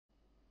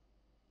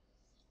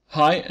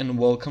Hi and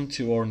welcome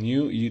to our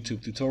new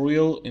YouTube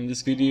tutorial. In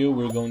this video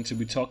we're going to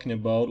be talking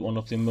about one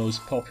of the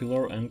most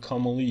popular and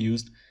commonly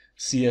used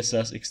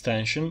CSS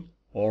extension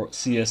or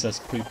CSS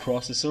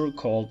preprocessor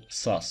called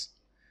SASS.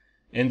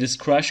 In this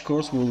crash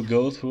course we will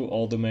go through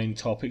all the main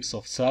topics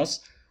of SASS.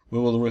 We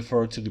will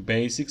refer to the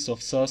basics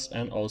of SASS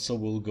and also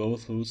we'll go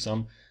through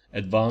some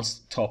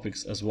advanced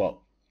topics as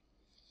well.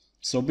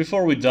 So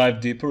before we dive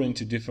deeper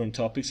into different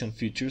topics and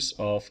features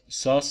of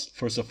SASS,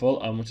 first of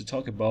all I want to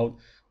talk about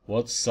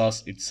what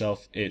SASS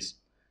itself is.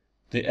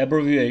 The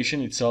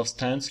abbreviation itself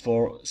stands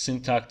for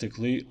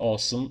Syntactically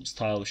Awesome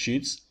Style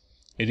Sheets.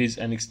 It is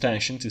an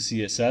extension to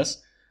CSS,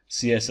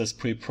 CSS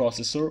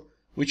Preprocessor,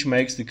 which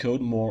makes the code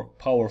more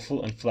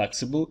powerful and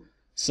flexible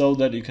so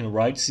that you can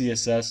write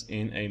CSS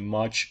in a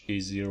much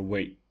easier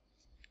way.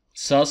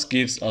 SASS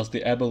gives us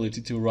the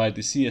ability to write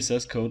the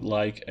CSS code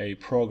like a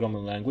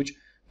programming language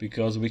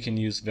because we can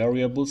use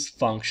variables,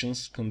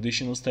 functions,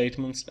 conditional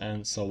statements,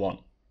 and so on.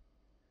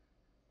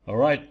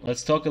 Alright,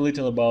 let's talk a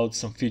little about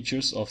some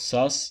features of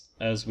SASS.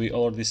 As we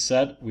already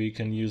said, we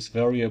can use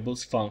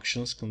variables,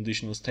 functions,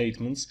 conditional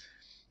statements.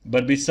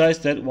 But besides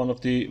that, one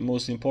of the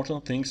most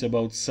important things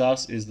about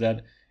SASS is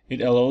that it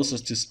allows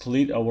us to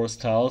split our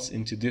styles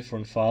into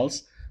different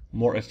files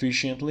more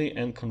efficiently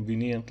and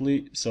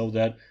conveniently so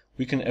that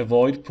we can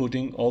avoid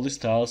putting all the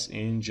styles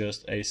in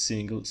just a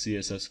single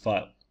CSS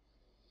file.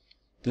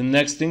 The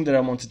next thing that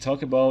I want to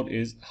talk about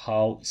is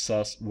how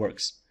SASS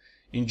works.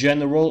 In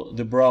general,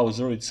 the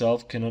browser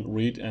itself cannot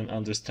read and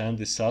understand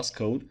the SASS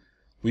code.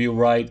 We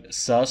write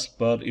SASS,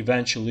 but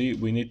eventually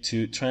we need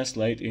to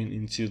translate it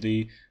into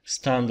the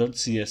standard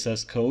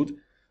CSS code.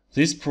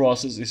 This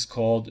process is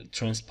called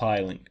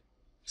transpiling.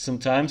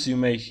 Sometimes you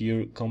may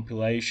hear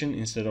compilation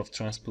instead of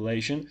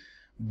transpilation.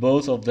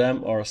 Both of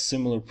them are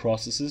similar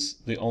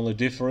processes. The only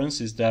difference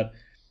is that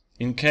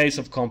in case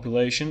of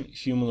compilation,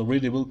 human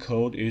readable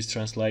code is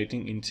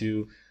translating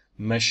into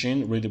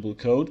machine readable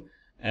code.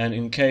 And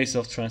in case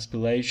of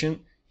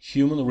transpilation,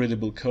 human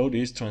readable code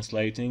is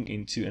translating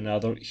into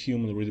another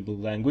human readable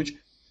language,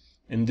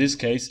 in this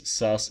case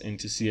SASS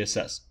into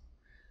CSS.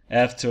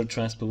 After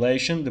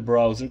transpilation, the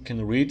browser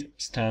can read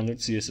standard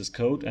CSS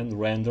code and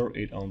render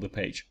it on the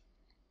page.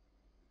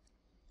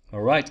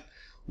 Alright,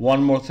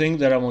 one more thing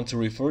that I want to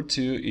refer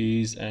to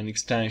is an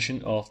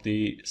extension of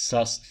the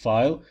SASS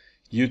file.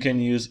 You can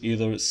use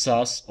either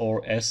SASS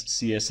or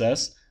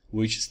SCSS,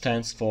 which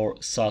stands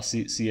for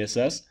Sassy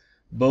CSS.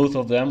 Both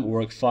of them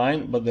work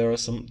fine, but there are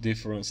some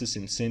differences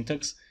in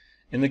syntax.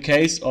 In the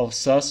case of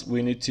SASS,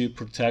 we need to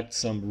protect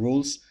some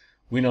rules.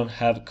 We don't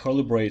have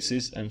curly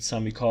braces and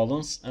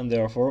semicolons, and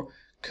therefore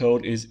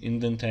code is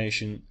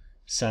indentation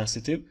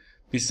sensitive.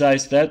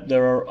 Besides that,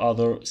 there are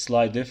other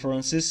slight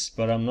differences,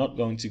 but I'm not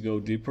going to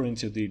go deeper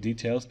into the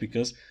details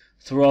because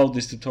throughout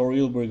this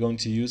tutorial we're going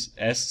to use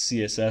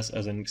SCSS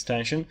as an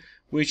extension,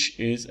 which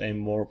is a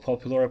more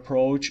popular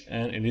approach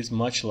and it is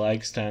much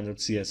like standard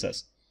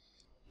CSS,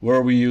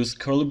 where we use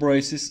curly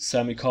braces,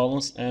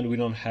 semicolons, and we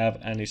don't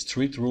have any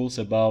strict rules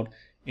about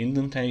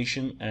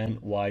indentation and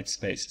white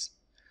spaces.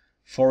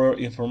 For your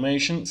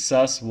information,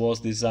 SASS was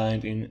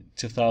designed in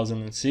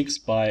 2006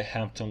 by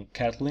Hampton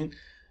Catlin,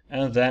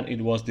 and then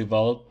it was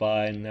developed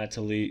by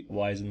Natalie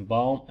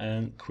Weizenbaum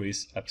and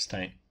Chris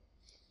Epstein.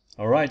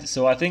 Alright,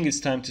 so I think it's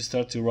time to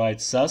start to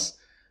write SASS,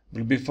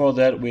 but before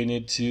that we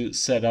need to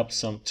set up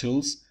some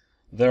tools.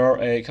 There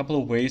are a couple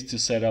of ways to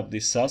set up the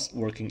SASS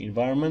working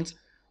environment.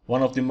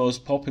 One of the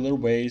most popular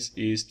ways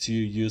is to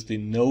use the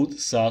Node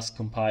SASS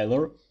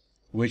compiler,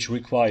 which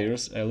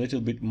requires a little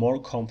bit more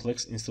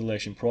complex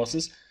installation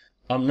process.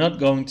 I'm not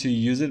going to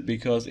use it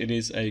because it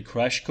is a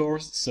crash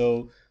course,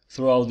 so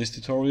throughout this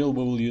tutorial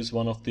we will use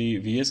one of the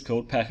VS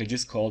Code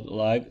packages called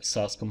Live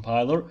SASS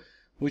Compiler,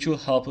 which will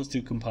help us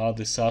to compile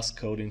the SASS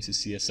code into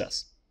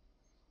CSS.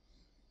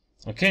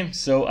 Okay,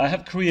 so I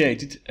have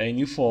created a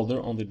new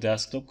folder on the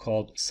desktop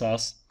called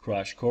SASS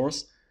Crash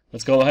Course.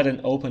 Let's go ahead and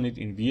open it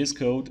in VS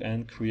Code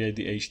and create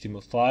the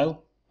HTML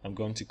file. I'm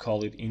going to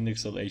call it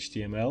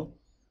index.html.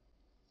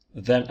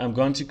 Then I'm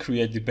going to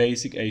create the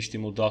basic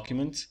HTML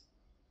document.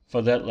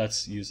 For that,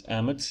 let's use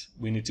Emmet.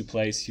 We need to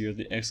place here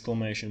the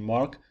exclamation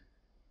mark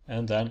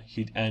and then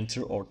hit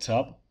enter or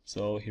tab.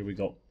 So here we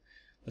go.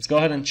 Let's go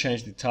ahead and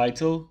change the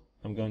title.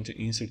 I'm going to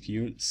insert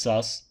here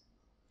SASS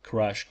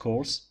Crash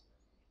Course.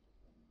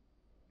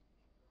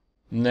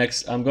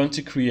 Next, I'm going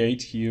to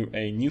create here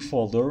a new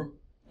folder.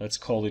 Let's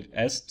call it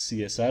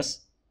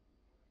SCSS,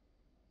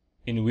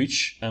 in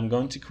which I'm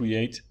going to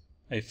create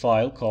a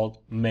file called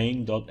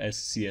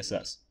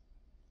main.scss.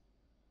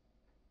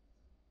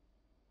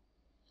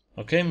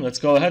 Okay, let's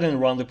go ahead and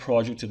run the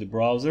project to the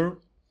browser.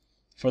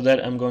 For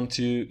that, I'm going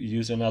to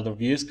use another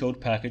VS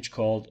Code package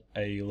called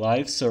a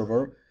live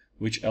server,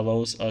 which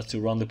allows us to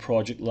run the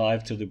project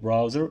live to the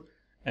browser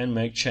and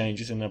make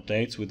changes and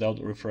updates without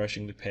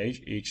refreshing the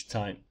page each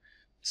time.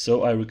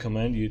 So I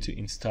recommend you to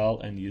install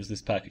and use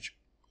this package.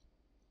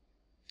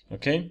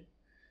 Okay,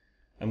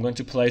 I'm going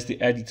to place the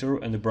editor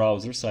and the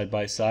browser side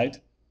by side,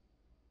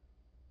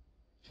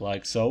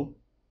 like so,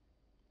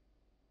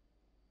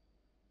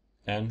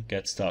 and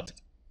get started.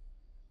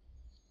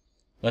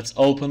 Let's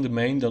open the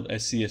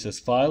main.scss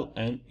file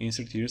and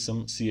insert here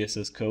some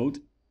CSS code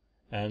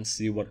and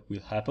see what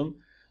will happen.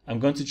 I'm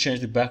going to change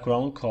the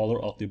background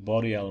color of the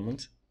body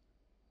element.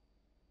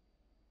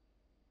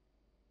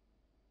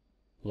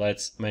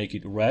 Let's make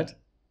it red.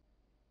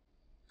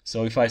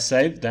 So if I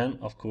save, then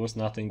of course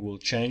nothing will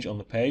change on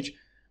the page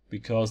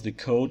because the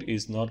code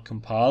is not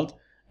compiled,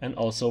 and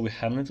also we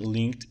haven't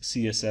linked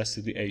CSS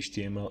to the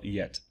HTML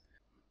yet.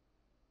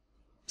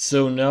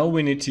 So now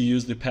we need to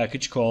use the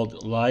package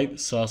called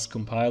live SASS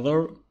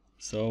compiler.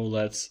 So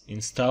let's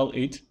install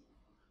it.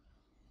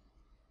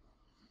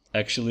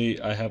 Actually,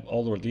 I have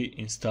already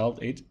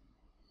installed it.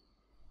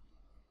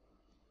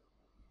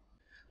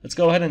 Let's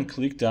go ahead and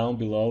click down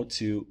below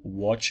to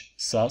watch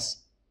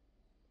SASS.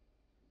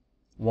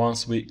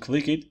 Once we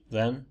click it,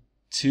 then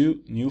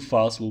two new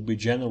files will be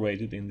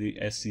generated in the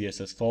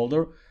SCSS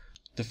folder.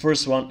 The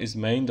first one is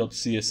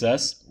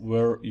main.css,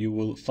 where you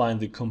will find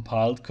the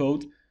compiled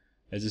code.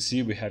 As you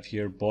see, we have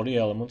here body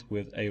element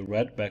with a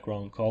red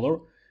background color.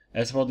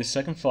 As for the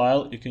second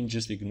file, you can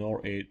just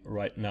ignore it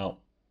right now.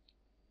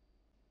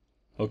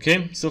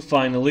 Okay, so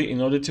finally,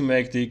 in order to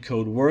make the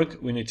code work,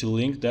 we need to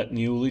link that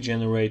newly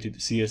generated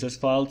CSS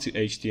file to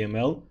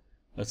HTML.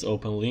 Let's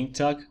open link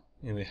tag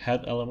in the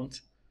head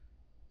element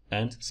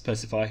and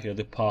specify here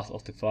the path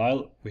of the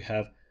file. We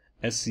have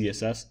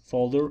SCSS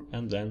folder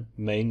and then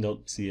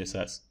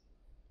main.css.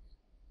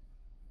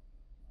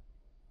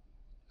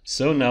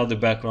 So now the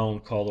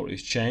background color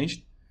is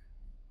changed.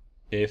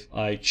 If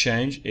I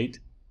change it,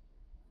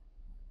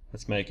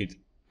 let's make it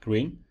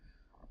green,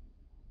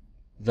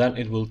 then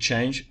it will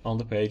change on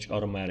the page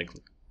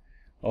automatically.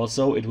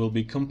 Also, it will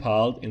be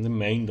compiled in the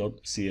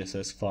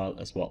main.css file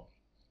as well.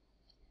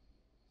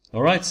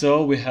 Alright,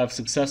 so we have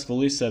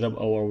successfully set up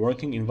our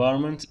working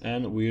environment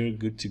and we're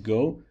good to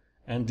go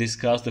and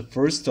discuss the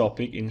first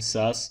topic in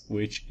SASS,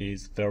 which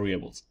is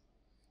variables.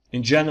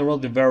 In general,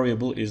 the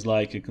variable is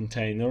like a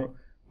container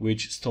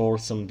which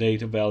stores some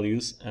data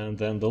values, and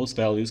then those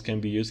values can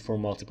be used for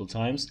multiple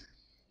times.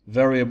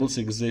 Variables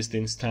exist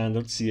in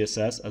standard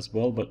CSS as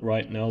well, but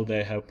right now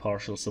they have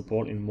partial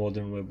support in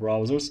modern web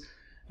browsers,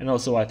 and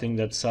also I think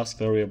that SASS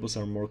variables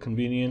are more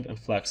convenient and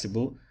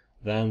flexible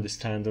than the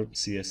standard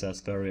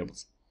CSS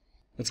variables.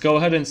 Let's go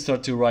ahead and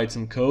start to write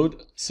some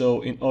code.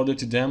 So in order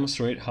to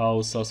demonstrate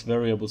how SASS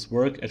variables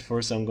work, at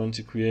first I'm going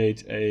to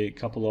create a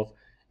couple of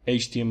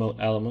HTML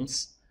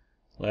elements.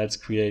 Let's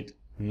create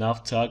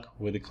nav tag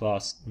with the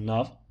class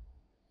nav,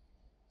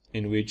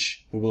 in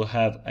which we will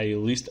have a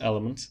list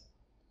element.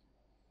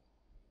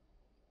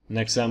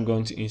 Next I'm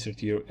going to insert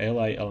here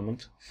li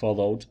element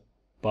followed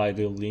by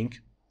the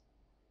link,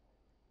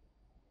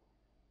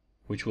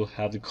 which will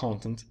have the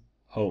content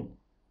home.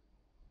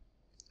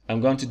 I'm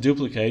going to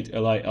duplicate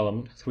li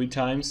element 3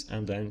 times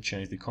and then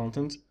change the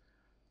content.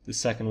 The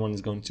second one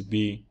is going to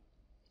be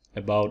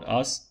about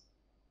us.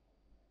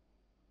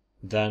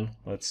 Then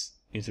let's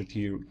insert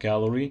here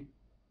gallery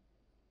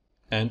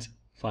and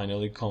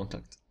finally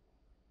contact.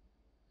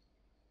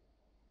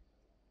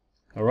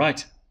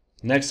 Alright,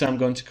 next I'm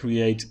going to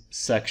create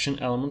section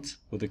element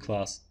with the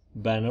class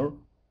banner.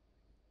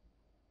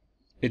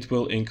 It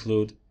will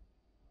include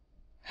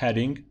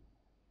heading,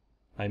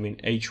 I mean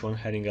h1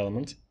 heading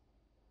element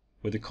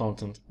with the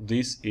content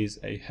this is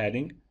a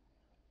heading,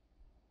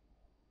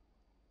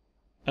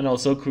 and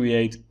also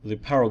create the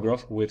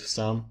paragraph with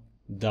some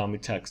dummy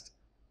text.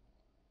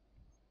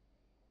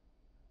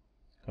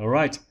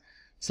 Alright,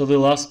 so the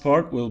last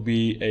part will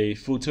be a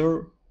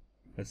footer.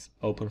 Let's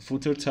open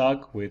footer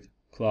tag with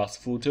class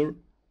footer.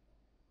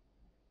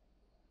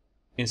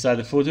 Inside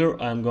the footer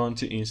I'm going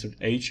to insert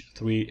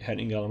h3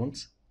 heading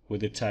element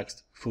with the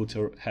text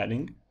footer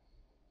heading.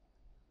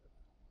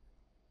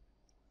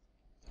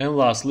 And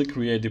lastly,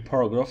 create the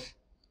paragraph,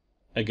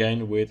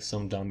 again with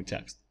some dummy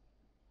text.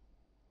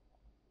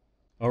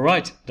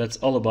 Alright, that's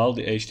all about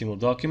the HTML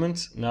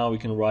document. Now we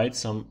can write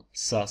some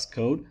SASS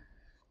code.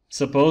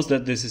 Suppose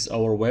that this is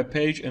our web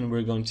page and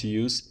we're going to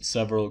use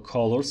several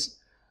colors.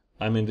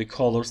 I mean the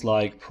colors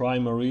like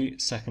primary,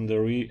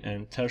 secondary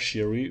and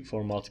tertiary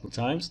for multiple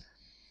times.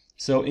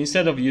 So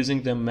instead of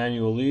using them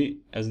manually,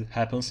 as it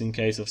happens in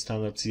case of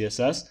standard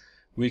CSS,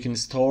 we can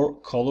store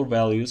color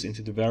values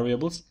into the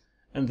variables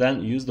and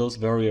then use those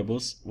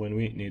variables when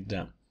we need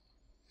them.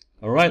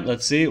 Alright,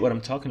 let's see what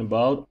I'm talking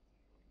about.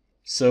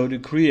 So to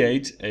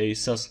create a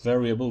SASS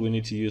variable, we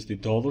need to use the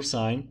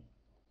 $,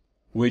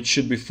 which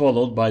should be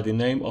followed by the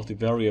name of the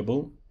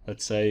variable,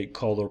 let's say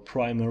color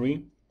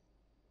primary.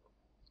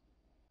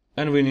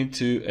 And we need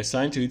to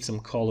assign to it some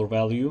color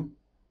value,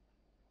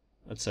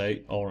 let's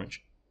say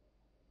orange.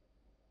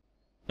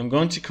 I'm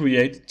going to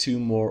create 2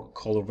 more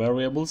color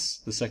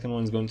variables. The second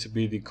one is going to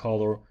be the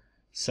color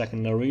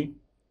secondary.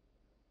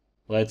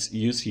 Let's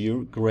use here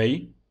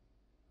gray,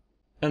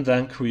 and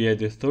then create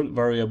the third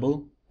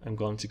variable. I'm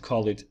going to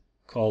call it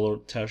color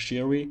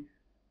tertiary.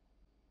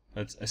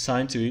 Let's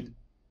assign to it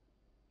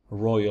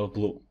royal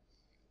blue.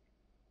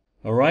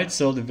 Alright,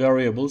 so the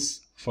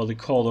variables for the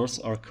colors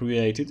are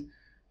created.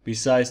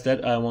 Besides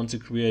that, I want to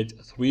create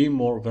 3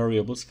 more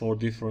variables for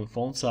different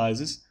font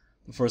sizes.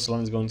 The first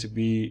one is going to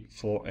be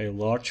for a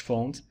large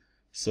font,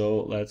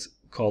 so let's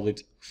call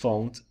it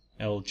font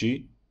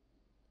LG.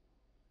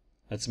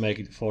 Let's make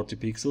it 40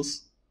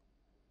 pixels.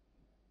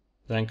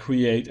 Then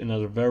create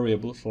another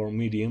variable for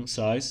medium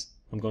size.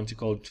 I'm going to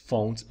call it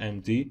font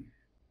MD.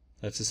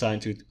 Let's assign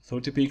to it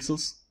 30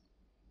 pixels.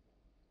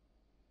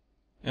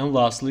 And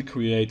lastly,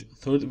 create a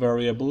third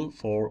variable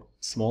for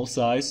small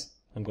size.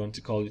 I'm going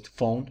to call it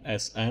font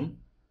SM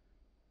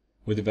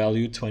with the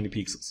value 20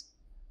 pixels.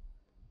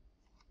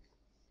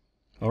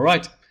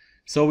 Alright,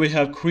 so we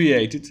have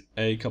created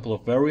a couple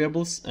of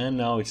variables and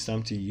now it's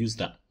time to use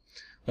them.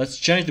 Let's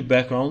change the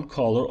background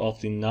color of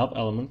the nav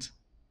element.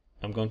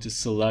 I'm going to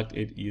select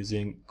it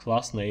using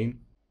class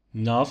name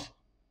nav.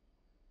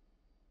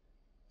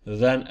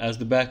 Then as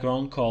the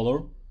background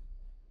color,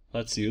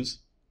 let's use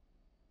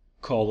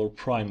color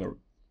primary.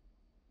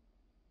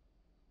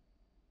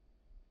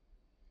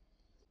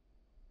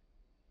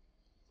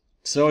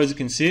 So as you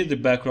can see, the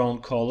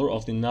background color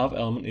of the nav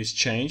element is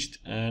changed,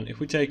 and if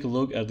we take a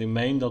look at the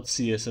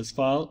main.css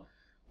file,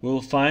 we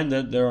will find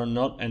that there are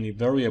not any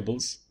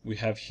variables. We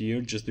have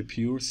here just the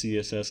pure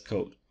CSS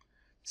code.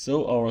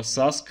 So our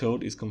SASS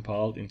code is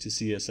compiled into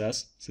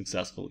CSS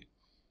successfully.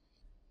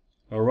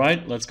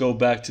 Alright, let's go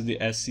back to the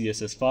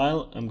SCSS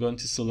file. I'm going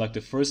to select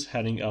the first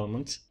heading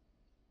element,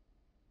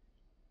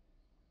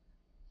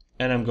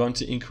 and I'm going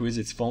to increase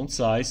its font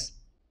size.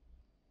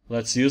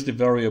 Let's use the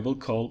variable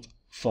called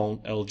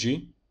font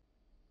LG,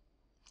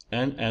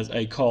 and as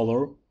a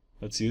color,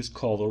 let's use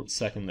color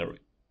secondary.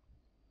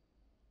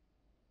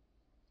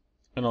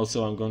 And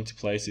also I'm going to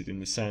place it in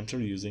the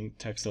center using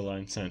text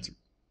align center.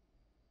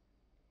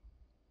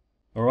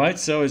 Alright,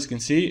 so as you can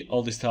see,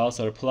 all the styles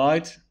are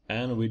applied,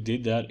 and we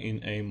did that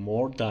in a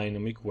more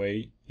dynamic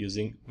way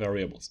using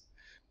variables.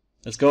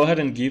 Let's go ahead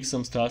and give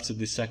some styles to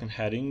the second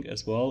heading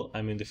as well.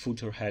 I'm in the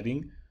footer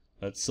heading.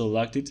 Let's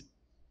select it.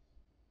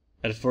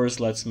 At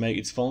first, let's make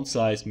its font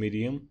size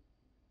medium.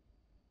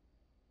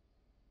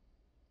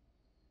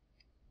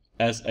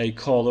 As a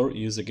color,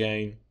 use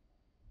again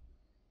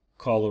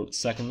color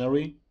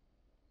secondary.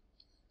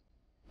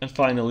 And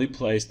finally,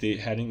 place the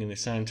heading in the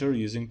center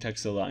using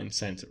text align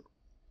center.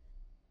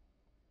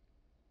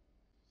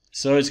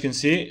 So as you can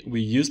see,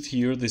 we used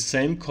here the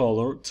same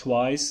color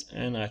twice,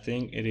 and I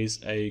think it is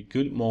a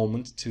good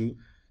moment to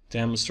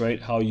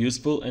demonstrate how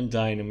useful and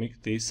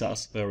dynamic these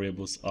SASS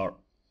variables are.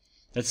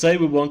 Let's say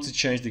we want to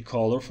change the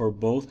color for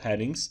both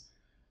headings.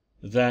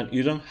 Then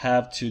you don't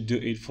have to do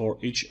it for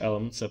each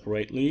element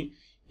separately.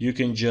 You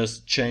can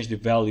just change the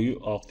value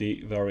of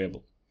the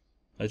variable.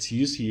 Let's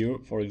use here,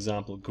 for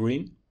example,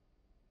 green.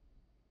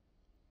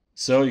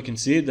 So you can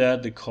see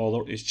that the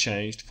color is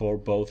changed for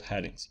both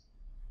headings.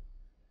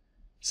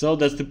 So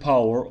that's the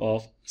power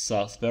of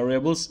SASS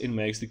variables. It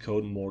makes the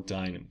code more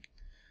dynamic.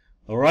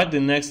 Alright, the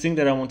next thing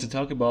that I want to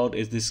talk about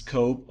is the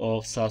scope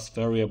of SASS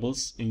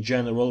variables. In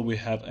general, we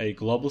have a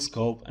global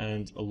scope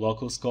and a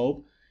local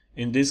scope.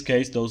 In this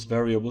case, those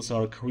variables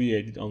are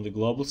created on the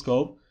global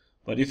scope.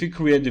 But if you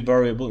create the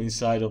variable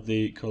inside of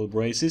the curly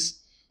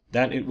braces,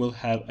 then it will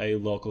have a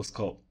local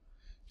scope.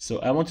 So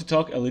I want to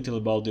talk a little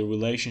about the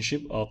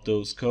relationship of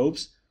those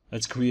scopes.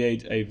 Let's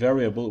create a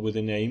variable with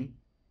a name,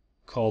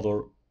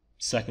 color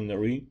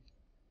secondary,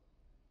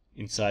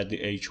 inside the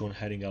h1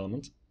 heading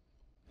element,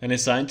 and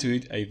assign to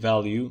it a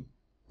value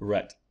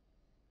red.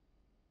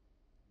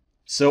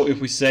 So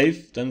if we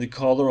save, then the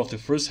color of the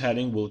first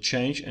heading will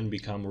change and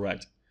become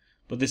red.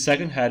 But the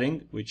second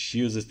heading, which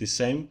uses the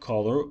same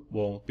color,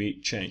 won't be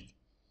changed.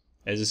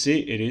 As you see,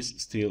 it is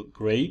still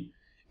gray.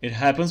 It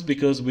happens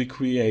because we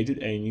created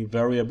a new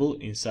variable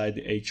inside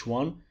the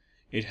h1.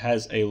 It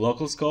has a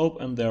local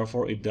scope and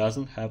therefore it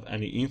doesn't have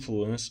any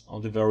influence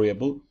on the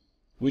variable,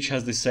 which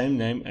has the same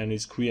name and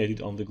is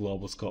created on the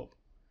global scope.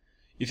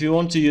 If you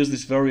want to use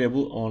this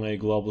variable on a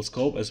global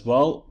scope as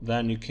well,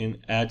 then you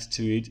can add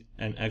to it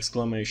an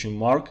exclamation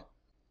mark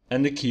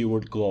and the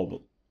keyword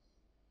global.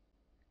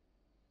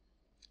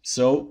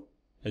 So,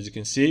 as you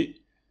can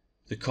see,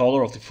 the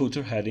color of the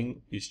footer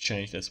heading is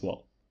changed as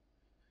well.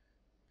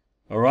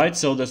 Alright,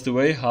 so that's the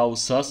way how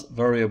SASS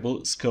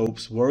variable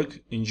scopes work.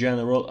 In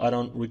general, I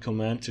don't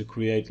recommend to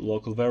create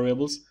local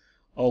variables.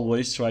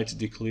 Always try to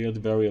declare the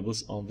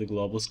variables on the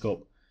global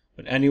scope.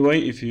 But anyway,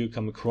 if you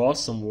come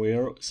across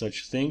somewhere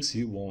such things,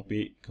 you won't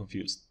be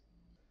confused.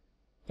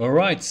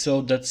 Alright,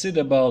 so that's it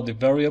about the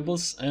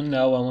variables, and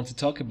now I want to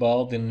talk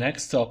about the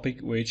next topic,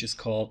 which is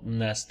called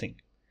nesting.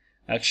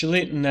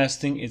 Actually,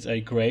 nesting is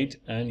a great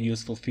and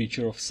useful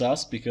feature of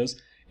SASS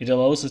because it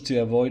allows us to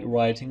avoid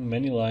writing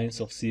many lines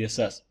of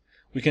CSS.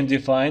 We can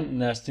define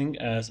nesting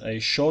as a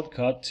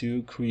shortcut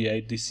to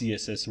create the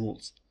CSS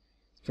rules.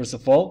 First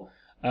of all,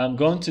 I'm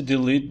going to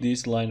delete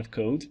this line of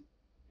code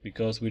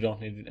because we don't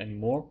need it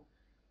anymore.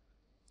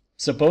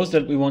 Suppose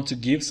that we want to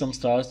give some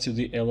styles to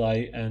the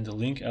li and the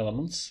link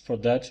elements. For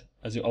that,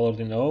 as you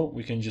already know,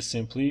 we can just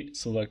simply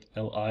select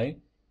li.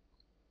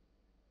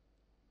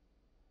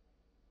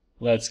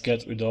 Let's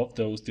get rid of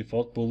those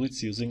default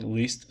bullets using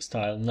list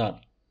style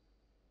none.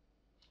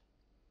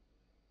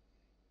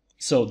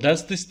 So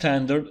that's the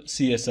standard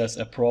CSS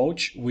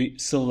approach. We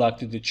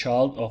selected the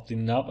child of the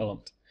nav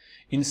element.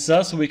 In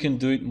SASS, we can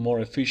do it more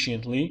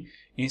efficiently.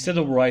 Instead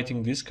of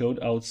writing this code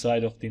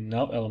outside of the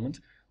nav element,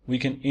 we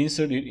can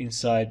insert it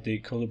inside the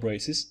curly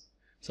braces.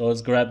 So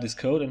let's grab this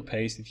code and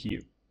paste it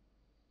here.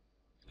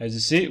 As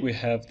you see, we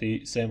have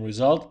the same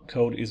result.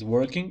 Code is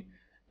working.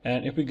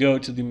 And if we go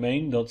to the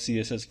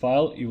main.css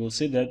file, you will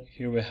see that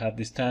here we have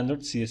the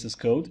standard CSS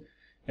code.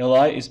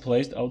 Li is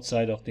placed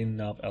outside of the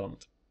nav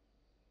element.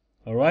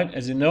 Alright,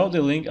 as you know, the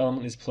link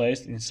element is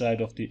placed inside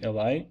of the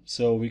li,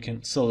 so we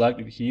can select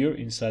it here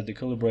inside the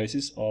curly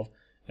braces of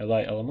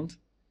li element.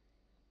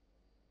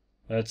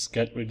 Let's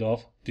get rid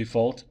of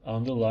default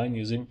underline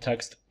using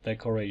text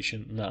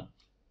decoration none.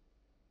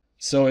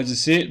 So as you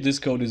see, this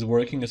code is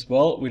working as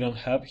well. We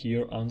don't have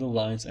here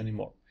underlines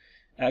anymore.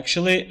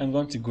 Actually, I'm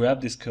going to grab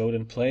this code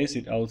and place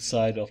it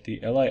outside of the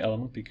li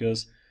element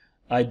because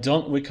I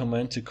don't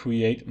recommend to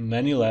create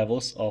many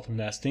levels of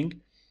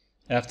nesting.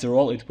 After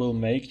all, it will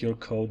make your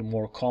code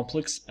more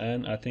complex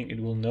and I think it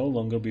will no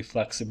longer be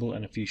flexible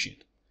and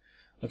efficient.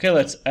 Okay,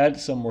 let's add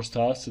some more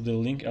styles to the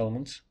link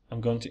element. I'm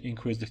going to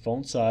increase the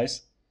font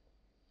size.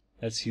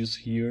 Let's use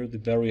here the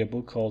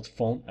variable called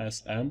font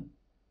sm.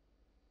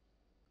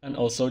 And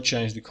also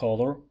change the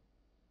color.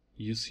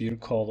 Use here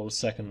color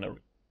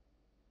secondary.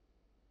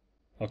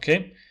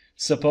 Okay,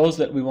 suppose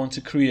that we want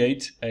to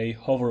create a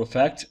hover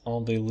effect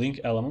on the link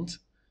element.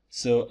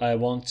 So I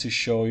want to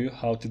show you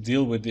how to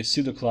deal with the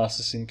pseudo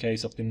classes in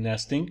case of the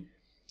nesting.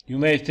 You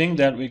may think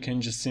that we can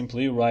just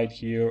simply write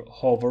here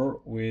hover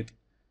with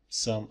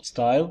some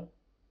style.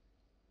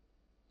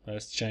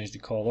 Let's change the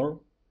color.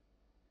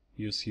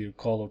 Use here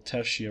color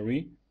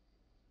tertiary.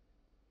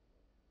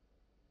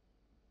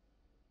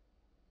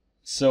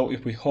 So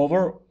if we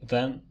hover,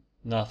 then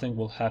nothing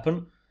will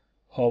happen.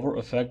 Hover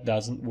effect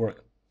doesn't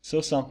work.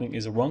 So something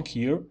is wrong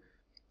here.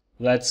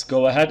 Let's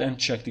go ahead and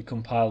check the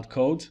compiled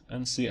code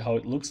and see how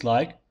it looks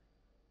like.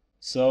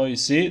 So you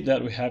see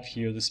that we have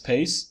here the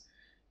space.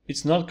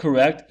 It's not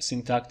correct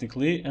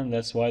syntactically, and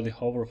that's why the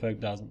hover effect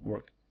doesn't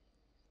work.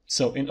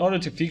 So in order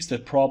to fix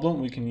that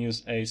problem, we can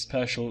use a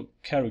special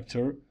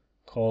character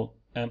called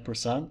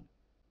ampersand,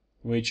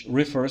 which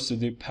refers to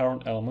the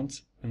parent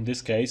element, in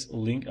this case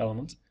link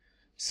element.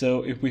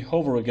 So if we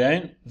hover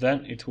again,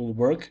 then it will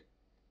work.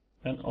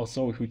 And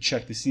also if we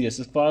check the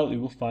CSS file,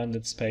 you will find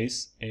that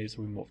space is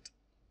removed.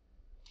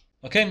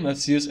 Okay,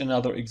 let's use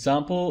another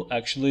example.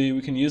 Actually,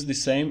 we can use the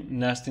same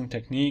nesting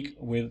technique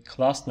with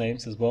class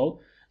names as well.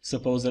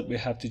 Suppose that we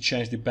have to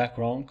change the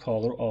background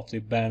color of the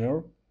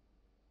banner.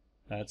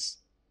 Let's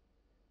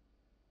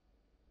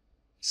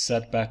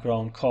set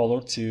background color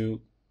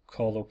to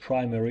color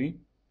primary.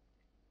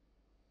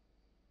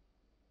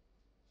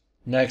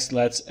 Next,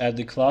 let's add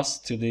the class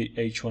to the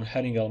h1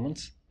 heading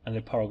element and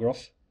the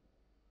paragraph.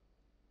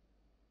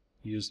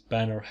 Use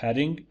banner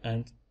heading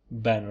and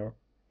banner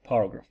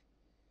paragraph.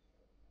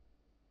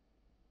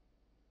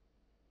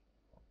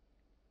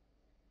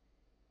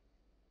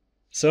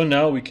 So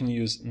now we can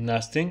use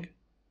nesting.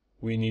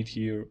 We need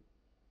here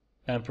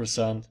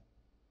ampersand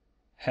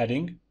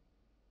heading.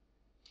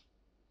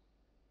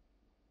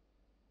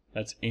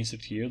 Let's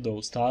insert here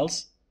those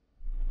styles.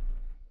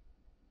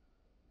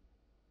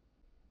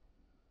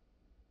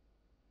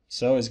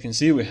 So as you can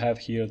see, we have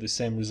here the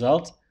same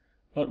result,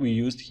 but we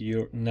used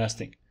here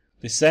nesting.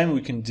 The same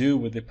we can do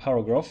with the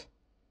paragraph.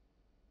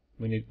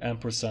 We need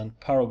ampersand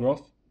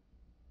paragraph.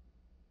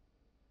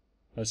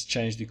 Let's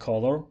change the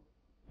color,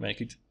 make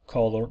it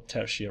color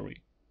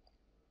tertiary.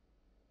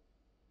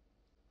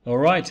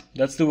 Alright,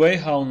 that's the way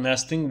how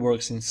nesting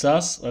works in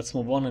SASS. Let's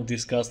move on and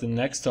discuss the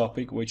next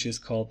topic, which is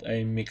called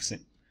a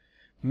mixin.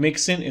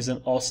 Mixin is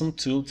an awesome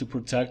tool to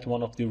protect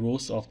one of the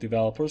rules of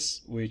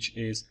developers, which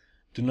is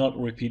do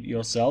not repeat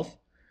yourself.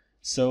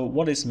 So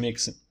what is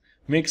mixin?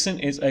 Mixin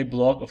is a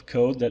block of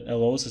code that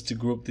allows us to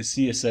group the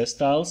CSS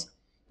styles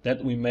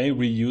that we may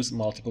reuse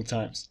multiple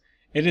times.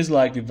 It is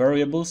like the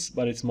variables,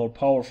 but it's more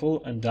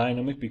powerful and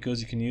dynamic because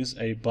you can use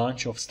a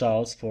bunch of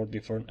styles for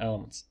different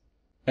elements.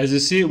 As you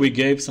see, we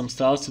gave some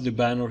styles to the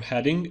banner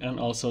heading and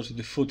also to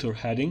the footer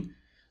heading.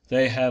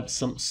 They have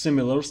some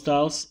similar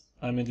styles,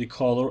 I mean the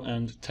color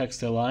and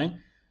text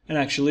align, and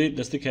actually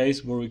that's the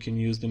case where we can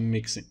use the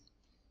mixin.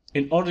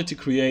 In order to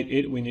create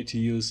it, we need to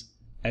use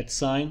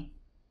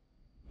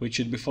 @, which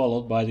should be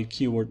followed by the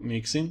keyword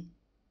mixin,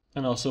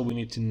 and also we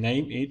need to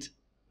name it,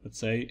 let's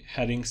say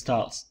heading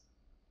styles.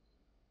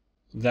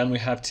 Then we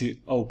have to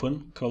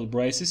open curly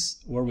braces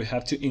where we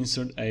have to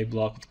insert a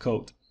block of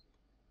code.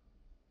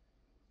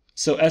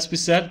 So as we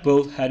said,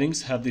 both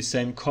headings have the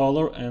same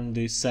color and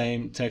the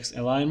same text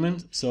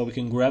alignment, so we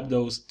can grab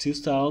those two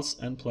styles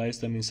and place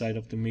them inside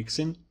of the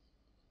mixin.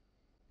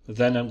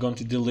 Then I'm going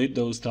to delete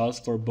those styles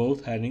for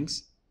both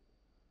headings.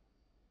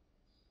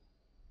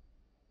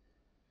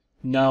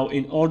 Now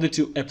in order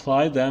to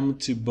apply them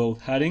to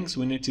both headings,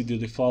 we need to do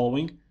the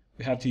following.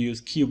 We have to use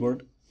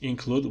keyword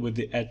include with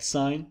the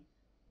 @,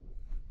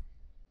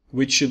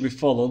 which should be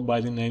followed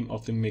by the name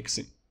of the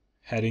mixin,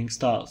 heading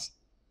styles.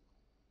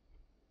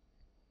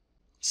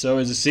 So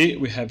as you see,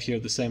 we have here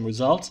the same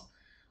result.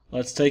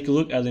 let's take a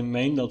look at the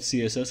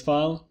main.css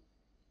file.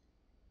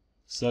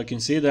 So I can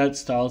see that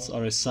styles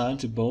are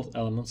assigned to both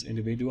elements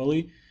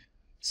individually.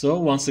 So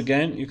once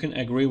again, you can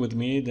agree with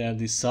me that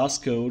the SASS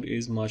code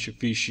is much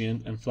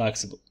efficient and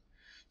flexible.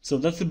 So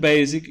that's the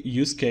basic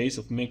use case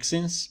of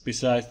mixins.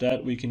 Besides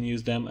that, we can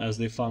use them as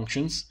the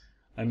functions.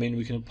 I mean,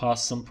 we can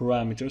pass some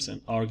parameters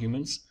and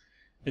arguments.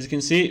 As you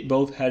can see,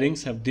 both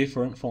headings have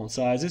different font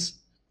sizes,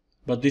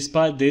 but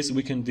despite this,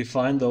 we can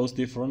define those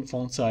different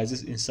font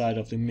sizes inside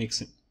of the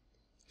mixin.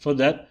 For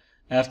that,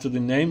 after the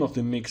name of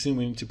the mixin,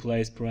 we need to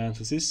place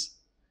parentheses,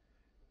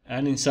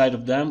 and inside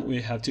of them,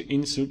 we have to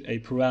insert a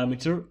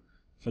parameter.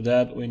 For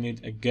that, we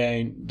need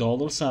again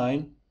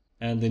 $,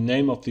 and the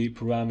name of the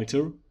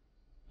parameter,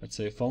 let's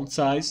say font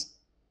size.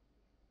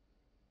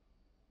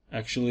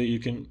 Actually, you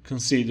can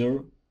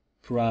consider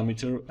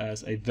parameter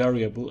as a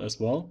variable as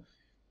well.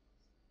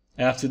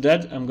 After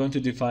that, I'm going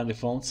to define the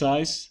font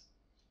size,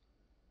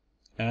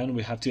 and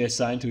we have to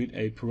assign to it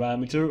a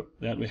parameter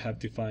that we have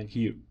defined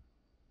here.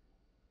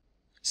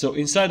 So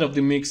inside of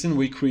the mixin,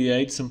 we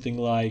create something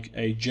like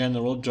a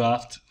general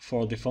draft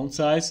for the font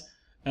size,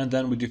 and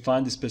then we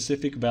define the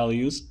specific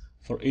values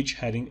for each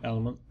heading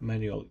element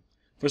manually.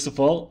 First of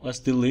all, let's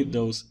delete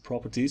those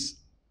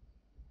properties.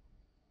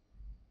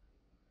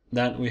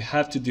 Then we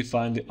have to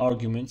define the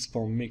arguments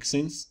for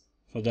mixins.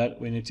 For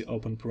that, we need to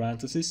open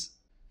parentheses.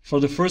 For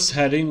the first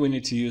heading, we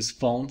need to use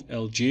font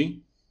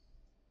LG.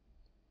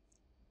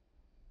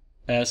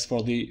 As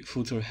for the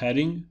footer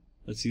heading,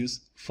 let's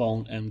use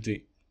font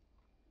MD.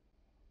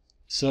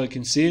 So you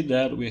can see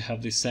that we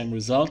have the same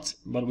result,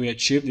 but we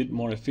achieved it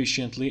more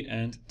efficiently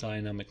and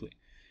dynamically.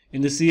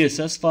 In the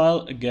CSS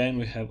file, again,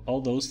 we have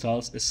all those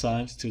styles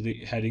assigned to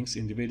the headings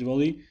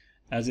individually,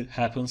 as it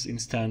happens in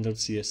standard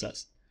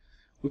CSS.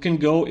 We can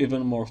go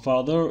even more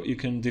further. You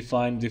can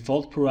define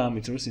default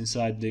parameters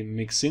inside the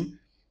mixin,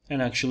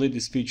 and actually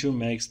this feature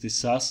makes the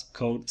SASS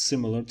code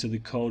similar to the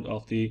code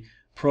of the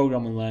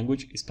programming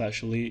language,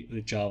 especially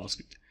the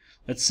JavaScript.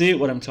 Let's see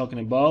what I'm talking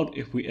about.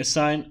 If we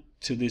assign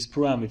to this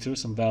parameter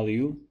some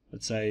value,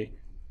 let's say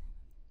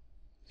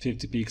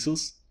 50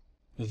 pixels,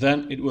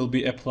 then it will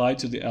be applied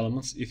to the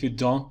elements if you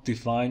don't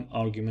define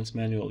arguments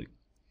manually.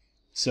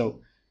 So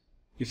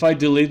if I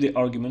delete the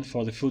argument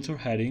for the footer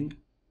heading,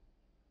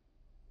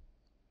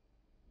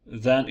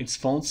 then its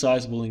font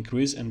size will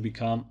increase and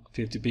become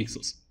 50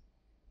 pixels.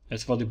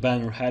 As for the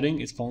banner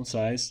heading, its font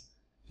size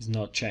is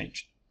not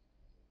changed.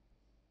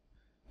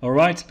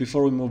 Alright,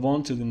 before we move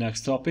on to the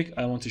next topic,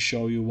 I want to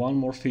show you one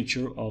more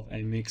feature of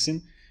a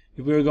mixin.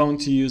 If we are going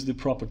to use the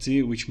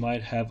property which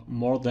might have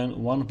more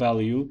than one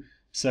value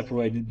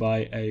separated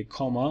by a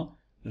comma,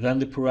 then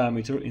the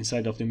parameter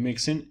inside of the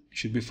mixin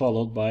should be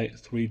followed by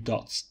 3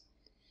 dots.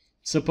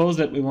 Suppose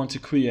that we want to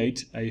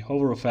create a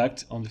hover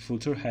effect on the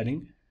footer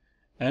heading,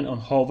 and on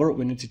hover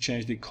we need to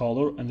change the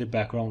color and the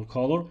background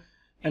color,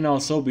 and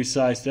also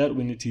besides that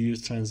we need to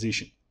use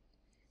transition.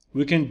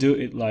 We can do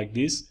it like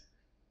this.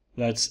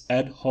 Let's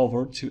add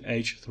hover to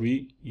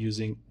H3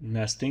 using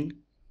nesting.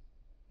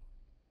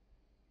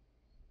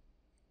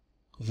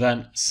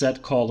 Then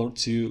set color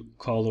to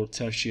color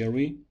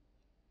tertiary.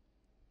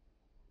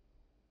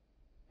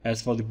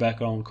 As for the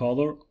background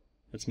color,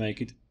 let's make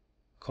it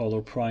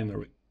color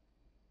primary.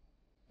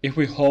 If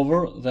we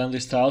hover, then the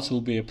styles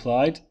will be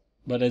applied,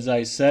 but as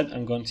I said,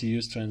 I'm going to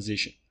use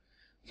transition.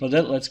 For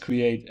that, let's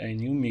create a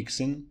new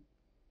mixin.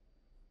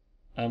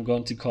 I'm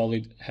going to call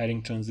it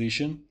heading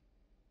transition.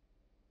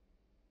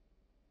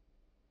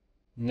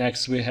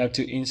 Next, we have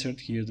to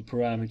insert here the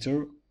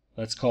parameter.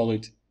 Let's call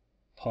it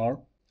par,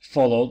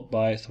 followed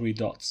by 3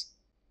 dots.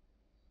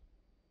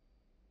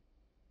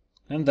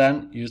 And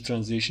then use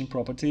transition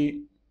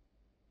property,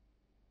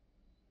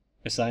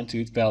 assign to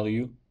its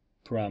value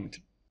parameter.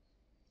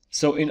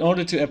 So in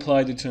order to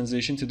apply the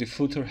transition to the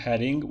footer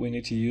heading, we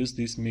need to use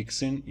this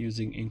mixin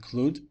using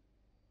include.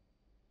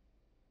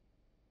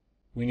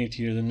 We need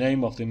here the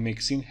name of the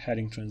mixin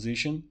heading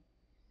transition.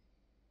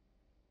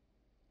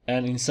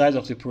 And inside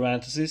of the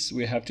parentheses,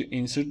 we have to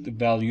insert the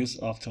values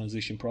of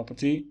transition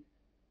property.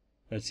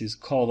 Let's use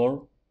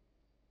color,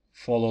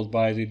 followed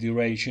by the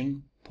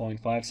duration,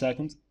 0.5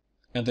 seconds.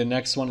 And the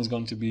next one is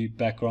going to be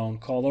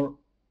background color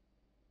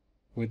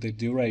with the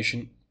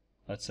duration,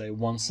 let's say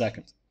 1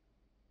 second.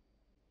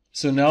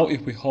 So now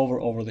if we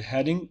hover over the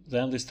heading,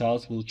 then the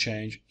styles will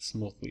change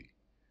smoothly.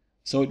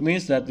 So it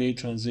means that the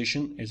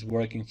transition is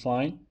working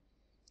fine.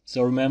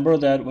 So remember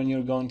that when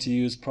you're going to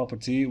use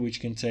property which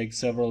can take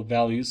several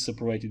values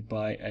separated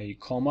by a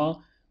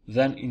comma,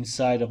 then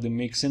inside of the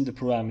mixin the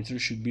parameter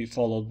should be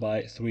followed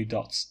by 3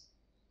 dots.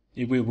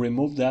 If we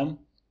remove them,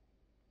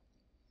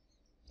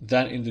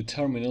 then in the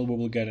terminal we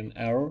will get an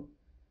error.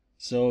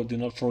 So do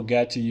not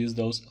forget to use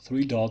those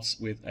 3 dots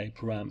with a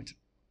parameter.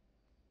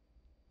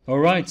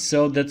 Alright,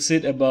 so that's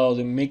it about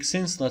the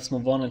mixins. Let's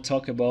move on and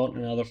talk about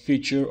another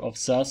feature of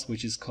SASS,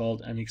 which is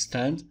called an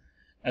extend.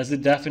 As the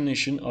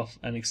definition of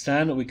an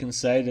extend, we can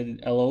say that it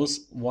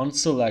allows one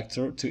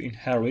selector to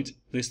inherit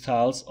the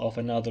styles of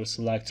another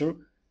selector.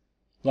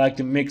 Like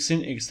the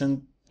mixin,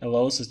 extend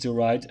allows us to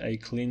write a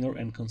cleaner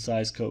and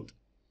concise code.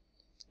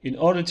 In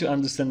order to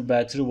understand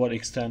better what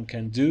extend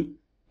can do,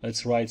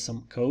 let's write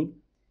some code.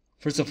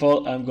 First of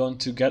all, I'm going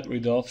to get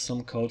rid of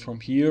some code from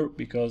here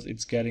because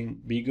it's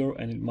getting bigger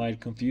and it might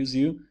confuse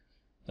you.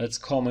 Let's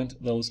comment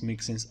those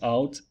mixins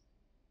out.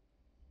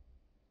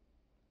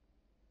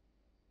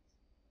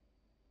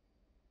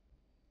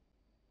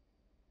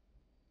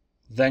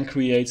 Then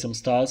create some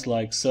styles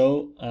like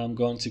so. I'm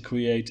going to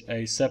create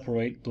a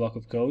separate block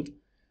of code.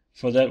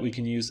 For that we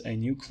can use a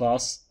new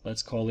class,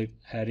 let's call it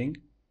heading.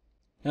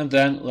 And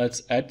then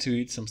let's add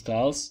to it some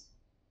styles.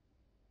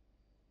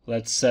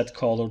 Let's set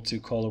color to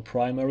color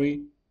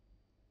primary.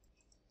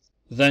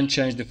 Then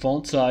change the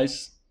font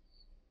size,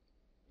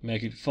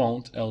 make it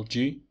font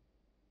LG.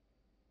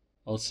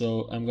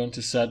 Also, I'm going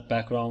to set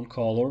background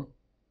color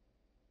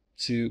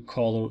to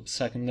color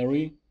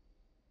secondary.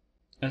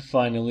 And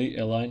finally,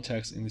 align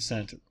text in the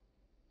center.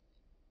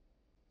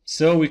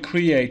 So we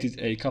created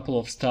a couple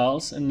of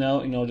styles, and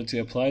now in order to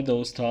apply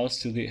those styles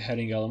to the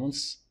heading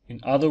elements, in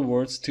other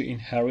words, to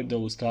inherit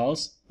those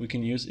styles, we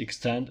can use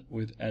extend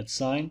with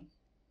 @.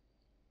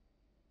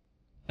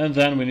 And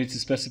then we need to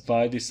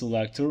specify the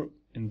selector,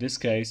 in this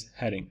case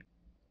heading.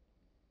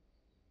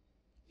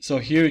 So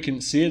here you can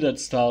see that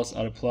styles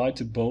are applied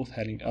to both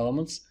heading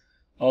elements.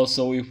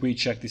 Also, if we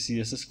check the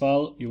CSS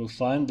file, you will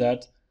find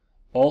that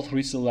all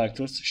three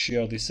selectors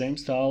share the same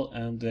style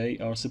and they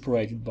are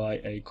separated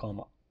by a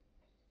comma.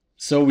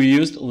 So we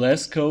used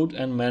less code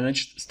and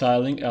managed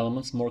styling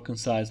elements more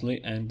concisely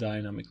and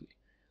dynamically.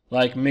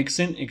 Like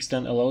mixin,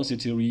 extend allows you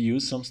to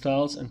reuse some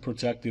styles and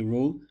protect the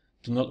rule,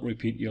 do not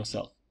repeat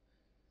yourself.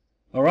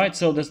 Alright,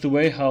 so that's the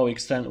way how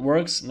extend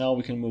works. Now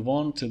we can move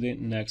on to the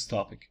next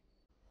topic.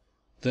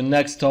 The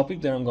next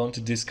topic that I'm going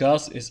to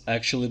discuss is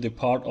actually the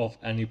part of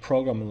any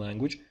programming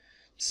language.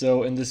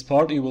 So in this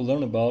part you will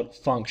learn about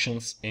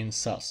functions in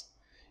SASS.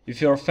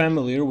 If you are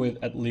familiar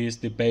with at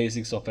least the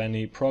basics of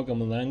any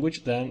programming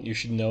language, then you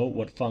should know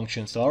what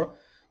functions are.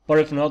 But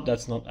if not,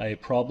 that's not a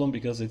problem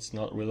because it's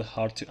not really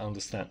hard to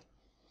understand.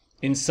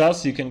 In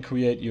SASS you can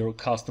create your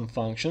custom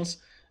functions,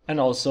 and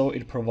also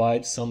it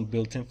provides some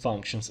built-in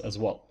functions as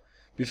well.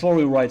 Before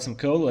we write some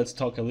code, let's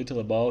talk a little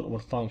about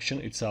what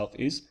function itself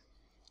is.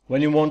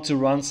 When you want to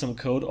run some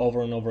code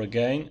over and over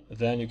again,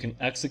 then you can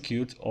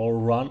execute or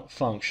run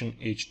function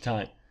each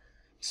time.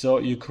 So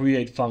you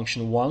create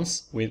function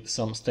once with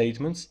some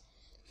statements.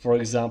 For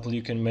example,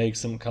 you can make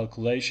some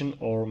calculation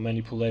or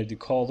manipulate the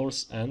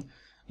colors, and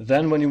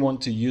then when you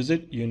want to use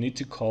it, you need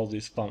to call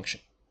this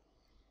function.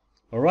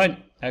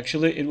 Alright,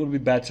 actually it would be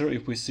better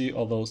if we see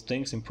all those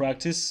things in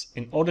practice.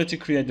 In order to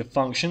create the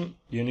function,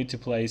 you need to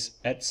place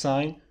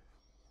 @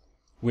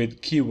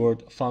 with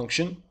keyword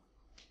function.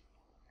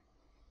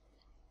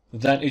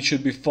 Then it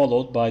should be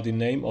followed by the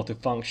name of the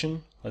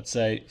function, let's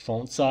say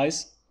font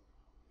size.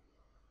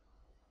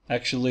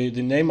 Actually,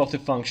 the name of the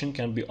function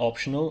can be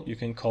optional, you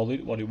can call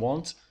it what you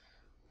want.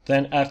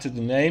 Then after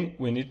the name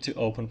we need to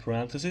open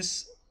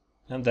parentheses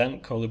and then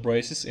curly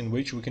braces in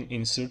which we can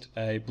insert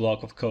a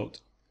block of code.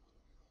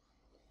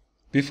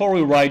 Before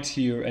we write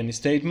here any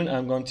statement,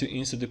 I'm going to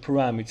insert the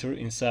parameter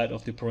inside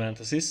of the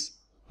parentheses.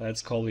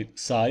 Let's call it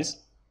size.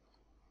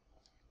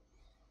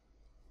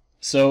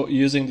 So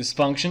using this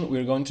function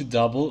we're going to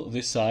double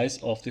the size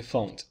of the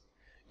font.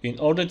 In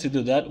order to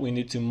do that we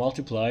need to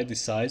multiply the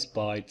size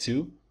by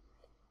 2.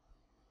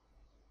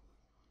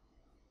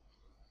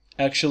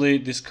 Actually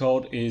this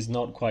code is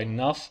not quite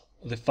enough.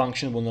 The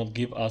function will not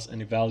give us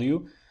any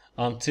value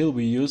until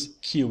we use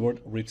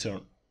keyword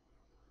return.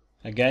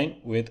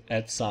 Again with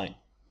 @.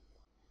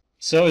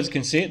 So as you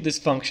can see, this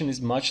function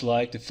is much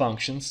like the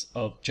functions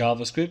of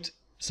JavaScript.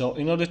 So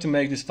in order to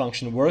make this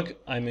function work,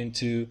 I mean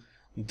to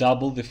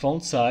double the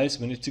font size,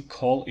 we need to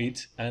call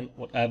it, and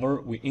whatever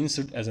we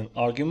insert as an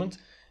argument,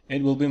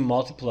 it will be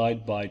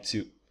multiplied by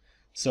 2.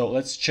 So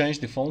let's change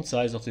the font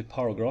size of the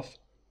paragraph.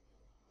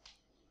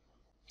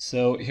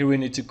 So here we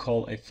need to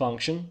call a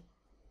function,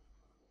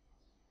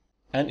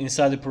 and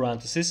inside the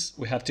parentheses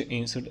we have to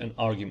insert an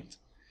argument.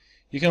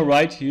 You can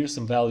write here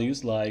some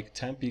values like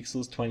 10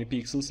 pixels, 20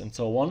 pixels and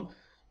so on,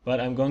 but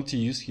I'm going to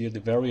use here the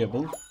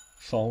variable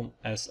font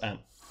sm.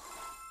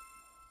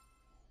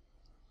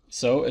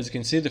 So as you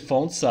can see, the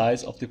font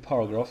size of the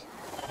paragraph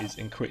is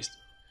increased.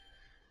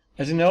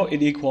 As you know,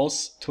 it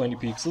equals 20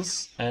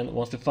 pixels, and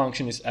once the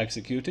function is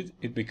executed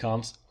it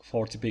becomes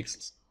 40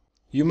 pixels.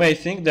 You may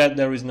think that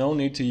there is no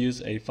need to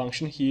use a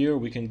function here,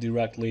 we can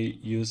directly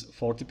use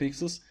 40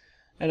 pixels,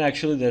 and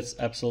actually that's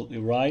absolutely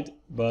right,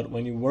 but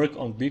when you work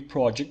on big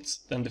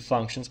projects then the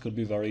functions could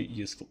be very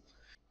useful.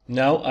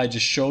 Now I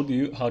just showed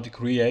you how to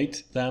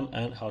create them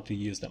and how to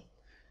use them.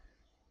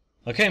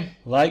 Okay,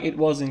 like it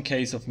was in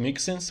case of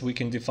mixins, we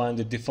can define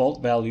the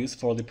default values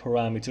for the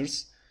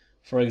parameters.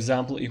 For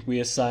example, if we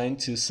assign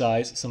to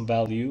size some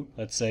value,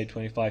 let's say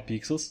 25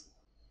 pixels,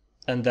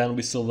 and then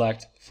we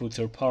select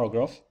footer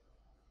paragraph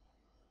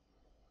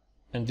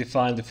and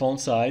define the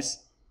font size,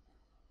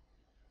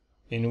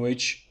 in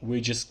which we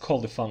just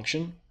call the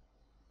function,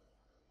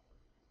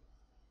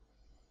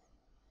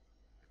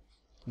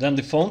 then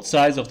the font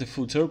size of the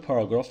footer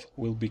paragraph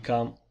will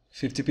become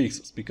 50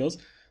 pixels because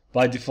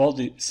By default,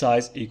 the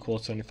size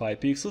equals 25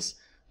 pixels,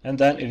 and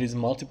then it is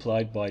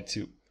multiplied by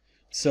 2.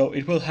 So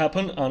it will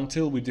happen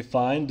until we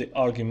define the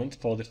argument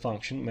for the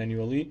function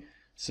manually.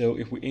 So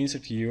if we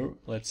insert here,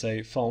 let's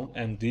say font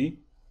ND,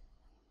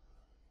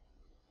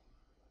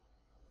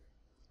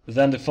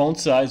 then the font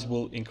size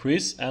will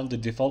increase and the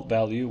default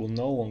value will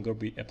no longer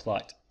be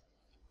applied.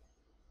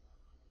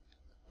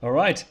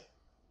 Alright,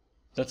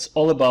 that's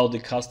all about the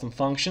custom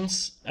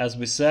functions. As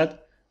we said,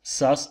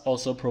 SASS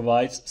also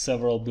provides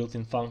several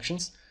built-in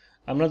functions.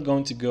 I'm not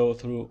going to go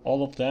through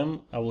all of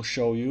them. I will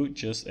show you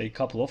just a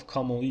couple of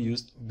commonly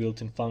used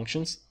built-in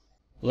functions.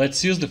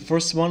 Let's use the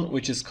first one,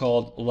 which is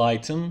called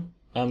lighten.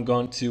 I'm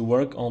going to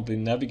work on the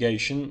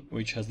navigation,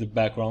 which has the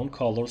background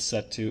color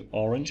set to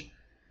orange.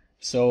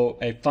 So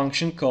a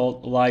function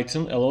called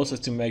lighten allows us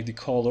to make the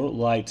color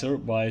lighter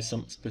by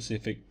some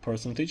specific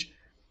percentage.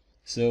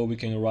 So we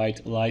can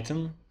write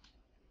lighten,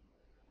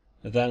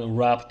 then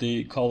wrap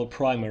the color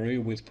primary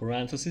with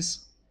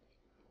parentheses.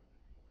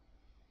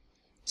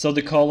 So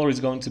the color is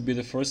going to be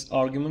the first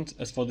argument.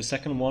 As for the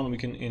second one, we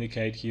can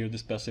indicate here the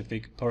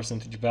specific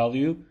percentage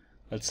value,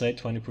 let's say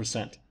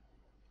 20%.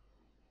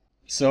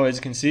 So as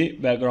you can see,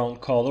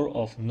 background color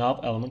of nav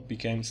element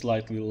became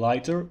slightly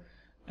lighter,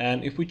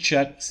 and if we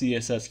check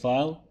CSS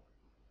file,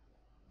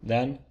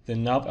 then the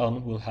nav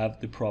element will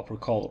have the proper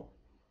color.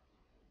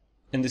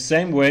 In the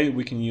same way,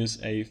 we can use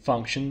a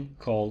function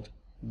called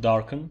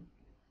darken,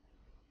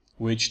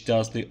 which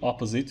does the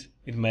opposite.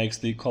 It makes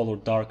the color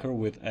darker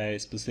with a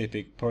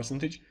specific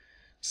percentage.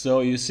 So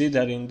you see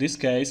that in this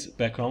case,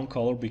 background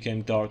color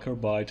became darker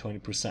by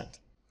 20%.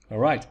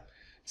 Alright,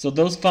 so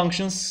those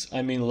functions,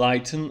 I mean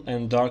lighten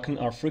and darken,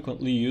 are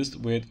frequently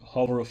used with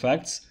hover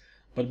effects.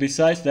 But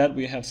besides that,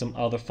 we have some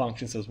other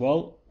functions as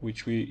well,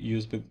 which we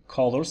use with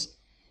colors.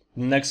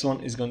 The next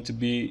one is going to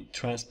be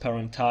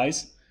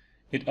transparentize.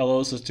 It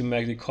allows us to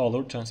make the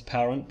color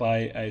transparent by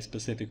a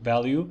specific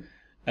value.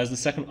 As the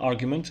second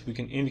argument, we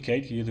can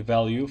indicate here the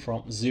value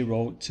from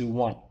 0 to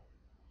 1.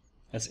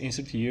 Let's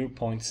insert here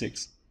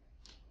 0.6.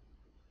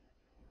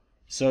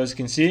 So as you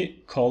can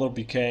see, color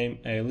became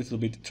a little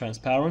bit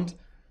transparent.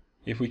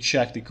 If we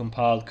check the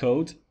compiled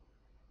code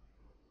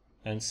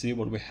and see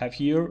what we have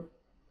here,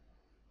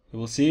 you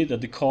will see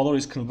that the color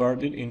is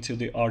converted into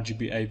the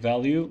RGBA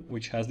value,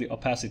 which has the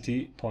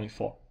opacity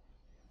 0.4.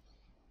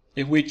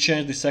 If we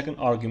change the second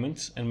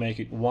argument and make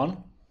it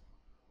 1,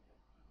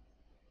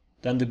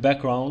 then the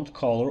background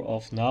color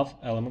of nav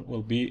element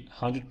will be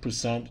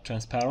 100%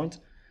 transparent,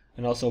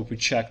 and also if we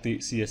check the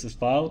CSS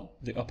file,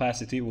 the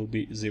opacity will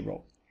be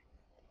 0.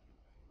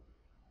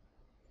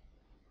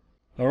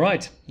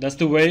 Alright, that's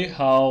the way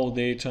how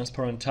the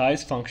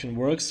transparentize function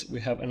works.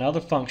 We have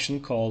another function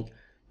called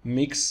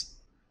mix.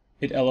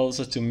 It allows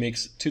us to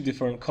mix two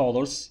different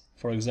colors.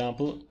 For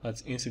example,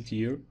 let's insert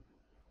here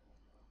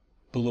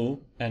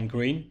blue and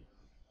green.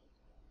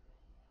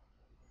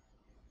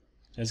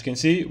 As you can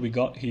see, we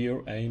got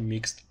here a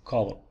mixed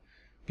color.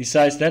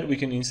 Besides that, we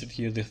can insert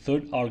here the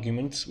third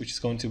argument, which is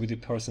going to be the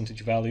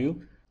percentage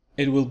value.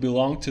 It will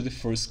belong to the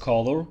first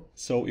color.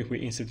 So if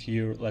we insert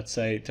here, let's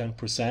say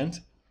 10%,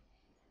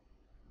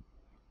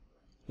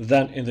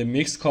 then in the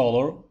mixed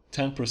color,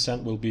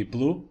 10% will be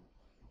blue,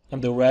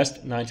 and the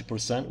rest,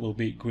 90%, will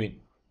be green.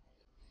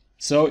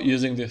 So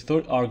using the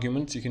third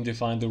argument, you can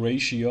define the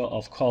ratio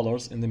of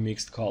colors in the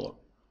mixed color.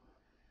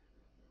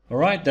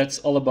 Alright, that's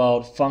all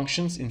about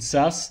functions in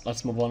SASS.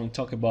 Let's move on and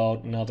talk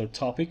about another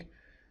topic.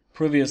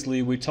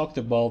 Previously, we talked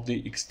about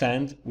the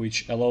extend,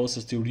 which allows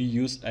us to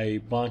reuse a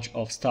bunch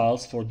of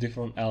styles for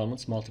different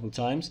elements multiple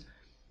times.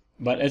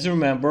 But as you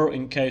remember,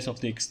 in case of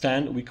the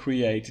extend, we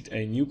created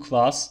a new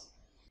class,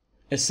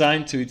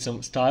 assigned to it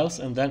some styles,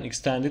 and then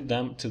extended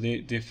them to the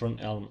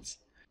different elements.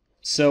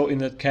 So in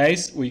that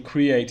case, we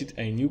created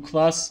a new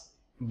class,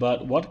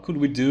 but what could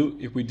we do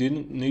if we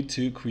didn't need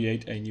to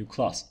create a new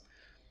class?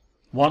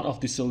 One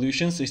of the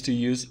solutions is to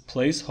use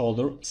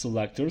placeholder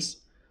selectors.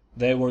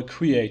 They were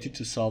created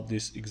to solve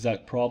this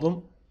exact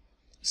problem.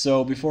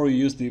 So before we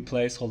use the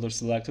placeholder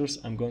selectors,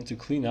 I'm going to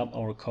clean up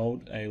our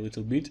code a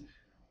little bit.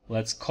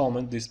 Let's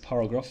comment this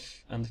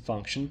paragraph and the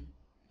function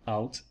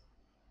out.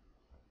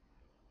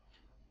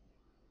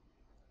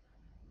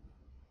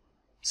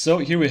 So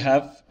here we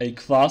have a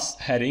class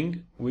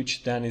heading,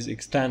 which then is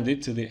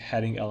extended to the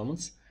heading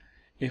elements.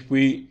 If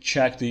we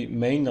check the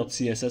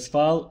main.css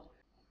file,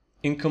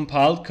 in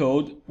compiled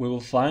code, we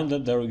will find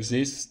that there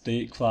exists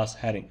the class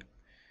heading.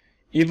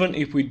 Even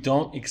if we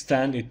don't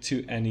extend it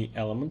to any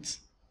element,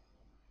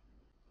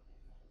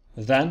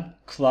 then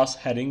class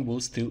heading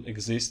will still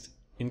exist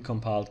in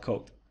compiled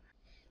code.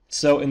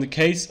 So in the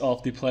case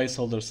of the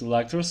placeholder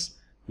selectors,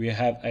 we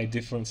have a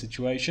different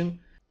situation.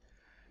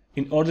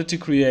 In order to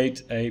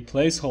create a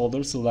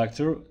placeholder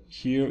selector,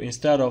 here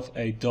instead of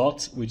a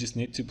dot, we just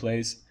need to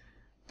place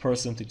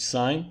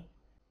 %sign.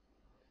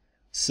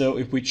 So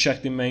if we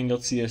check the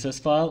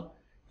main.css file,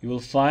 you will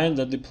find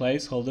that the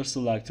placeholder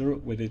selector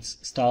with its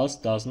styles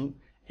doesn't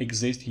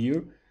exist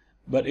here.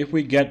 But if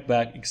we get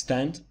back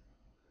extend,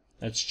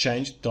 let's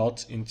change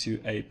dot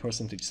into a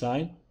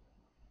 %sign.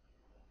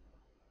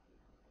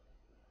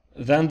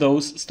 then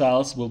those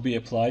styles will be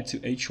applied to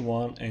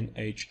H1 and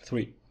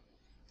H3.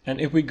 And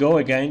if we go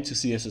again to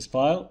CSS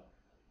file,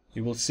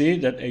 you will see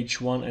that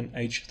H1 and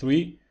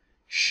H3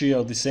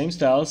 share the same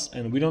styles,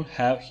 and we don't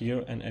have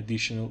here an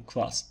additional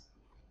class.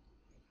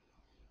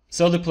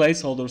 So the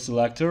placeholder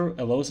selector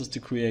allows us to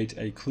create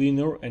a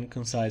cleaner and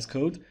concise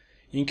code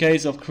in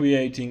case of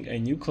creating a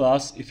new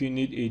class. If you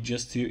need it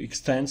just to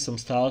extend some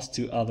styles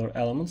to other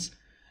elements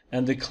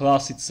and the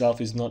class itself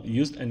is not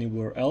used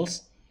anywhere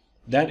else,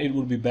 then it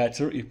would be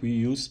better if we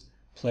use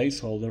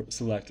placeholder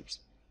selectors.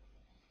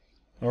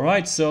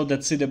 Alright, so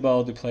that's it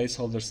about the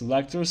placeholder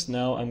selectors.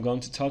 Now I'm going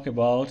to talk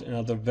about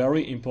another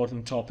very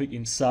important topic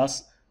in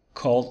SASS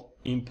called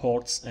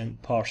imports and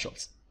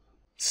partials.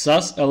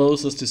 SASS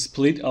allows us to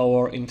split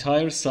our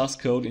entire SASS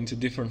code into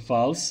different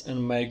files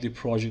and make the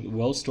project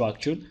well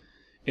structured.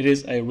 It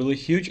is a really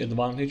huge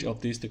advantage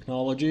of this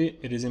technology.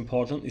 It is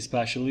important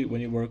especially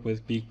when you work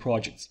with big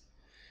projects.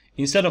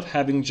 Instead of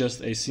having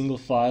just a single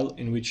file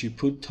in which you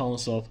put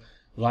tons of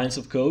lines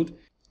of code,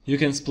 you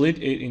can split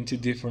it into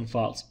different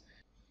files.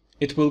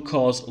 It will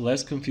cause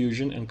less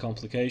confusion and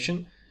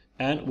complication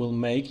and will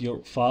make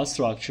your file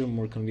structure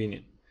more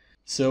convenient.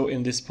 So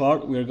in this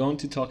part we are going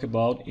to talk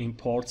about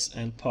imports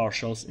and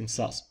partials in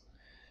SASS.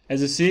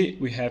 As you see,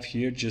 we have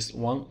here just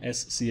one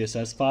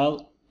SCSS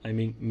file, I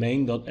mean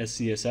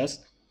main.scss,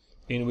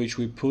 in which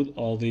we put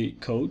all the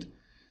code.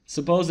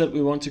 Suppose that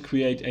we want to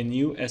create a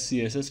new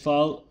SCSS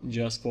file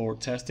just for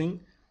testing.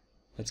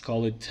 Let's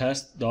call it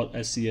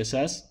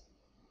test.scss.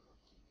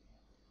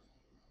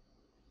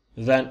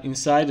 Then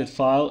inside that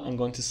file I'm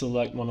going to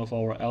select one of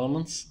our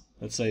elements,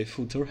 let's say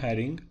footer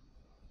heading,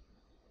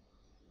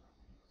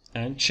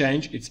 and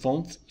change its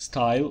font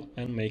style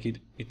and make it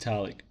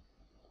italic.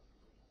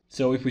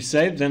 So if we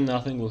save, then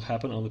nothing will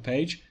happen on the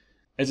page.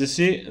 As you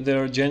see,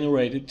 there are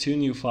generated two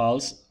new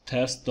files,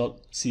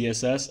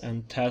 test.css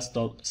and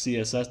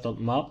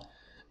test.css.map,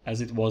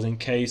 as it was in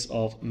case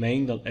of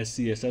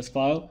main.scss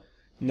file.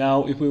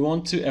 Now if we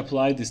want to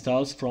apply the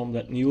styles from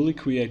that newly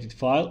created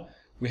file,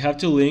 we have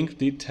to link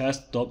the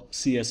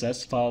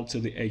test.css file to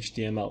the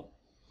HTML.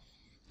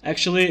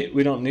 Actually,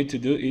 we don't need to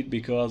do it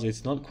because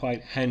it's not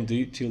quite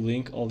handy to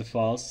link all the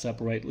files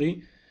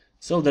separately.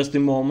 So that's the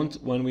moment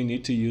when we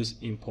need to use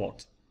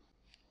import.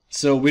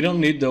 So we don't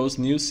need those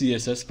new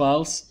CSS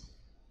files.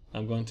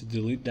 I'm going to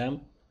delete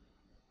them.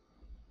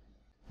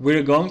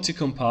 We're going to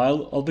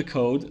compile all the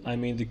code, I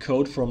mean the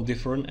code from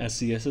different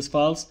SCSS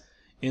files,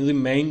 in the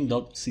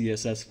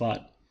main.css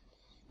file.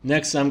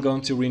 Next, I'm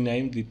going to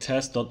rename the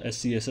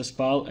test.scss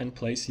file and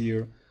place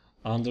here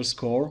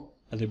underscore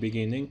at the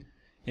beginning.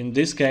 In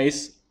this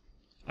case,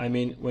 I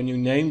mean when you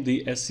name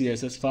the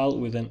SCSS file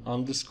with an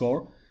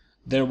underscore,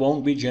 there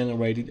won't be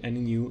generated any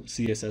new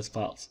CSS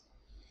files.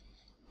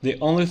 The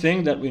only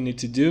thing that we need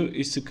to do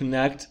is to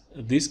connect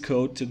this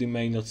code to the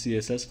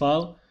main.css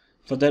file.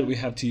 For that we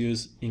have to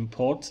use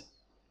import.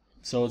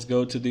 So let's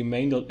go to the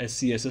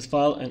main.scss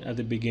file and at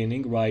the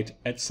beginning write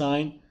 @,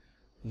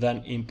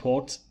 then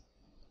import,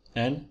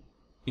 and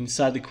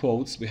inside the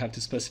quotes we have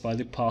to specify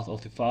the path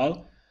of the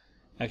file.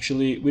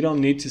 Actually, we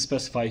don't need to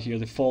specify here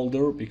the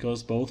folder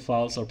because both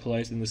files are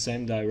placed in the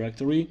same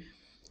directory.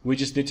 We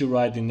just need to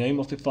write the name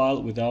of the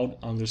file without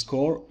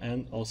underscore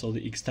and also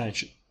the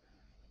extension.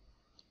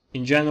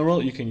 In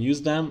general, you can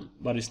use them,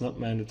 but it's not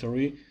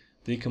mandatory.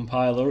 The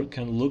compiler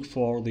can look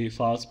for the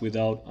files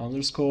without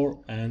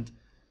underscore and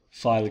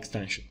file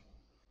extension.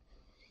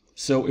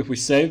 So if we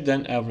save,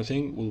 then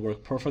everything will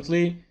work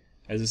perfectly.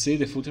 As you see,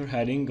 the footer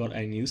heading got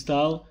a new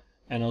style,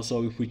 and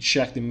also if we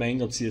check the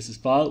main.css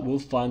file, we'll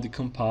find the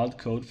compiled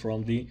code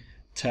from the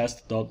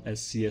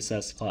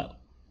test.scss file.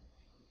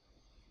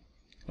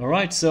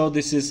 Alright, so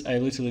this is a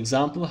little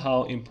example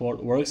how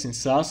import works in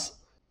SASS.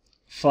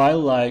 File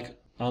like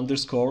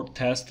underscore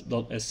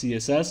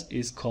test.scss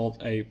is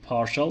called a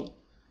partial.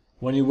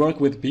 When you work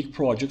with big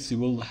projects, you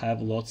will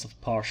have lots of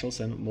partials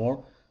and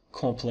more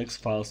complex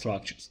file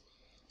structures.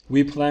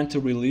 We plan to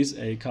release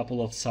a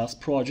couple of SASS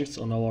projects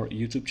on our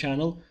YouTube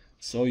channel,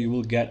 so you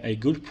will get a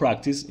good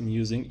practice in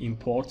using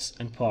imports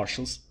and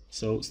partials,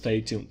 so stay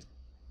tuned.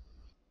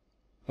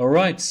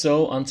 Alright,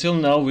 so until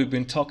now we've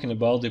been talking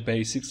about the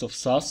basics of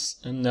SASS,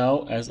 and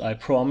now, as I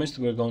promised,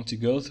 we're going to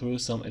go through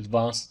some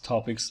advanced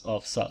topics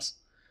of SASS.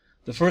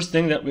 The first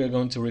thing that we are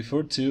going to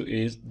refer to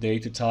is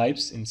data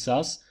types in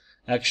SASS.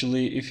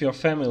 Actually, if you're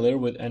familiar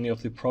with any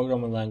of the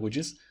programming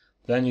languages,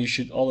 then you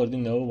should already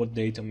know what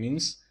data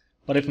means.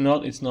 But if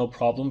not, it's no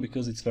problem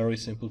because it's very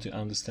simple to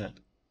understand.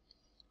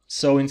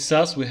 So in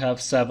SASS we have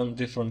 7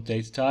 different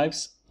data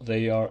types.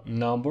 They are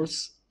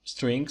numbers,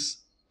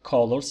 strings,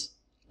 colors,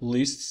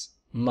 lists,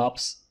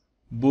 maps,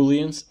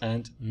 booleans,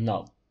 and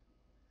null.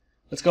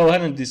 Let's go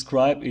ahead and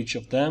describe each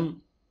of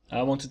them.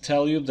 I want to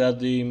tell you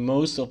that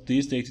most of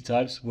these data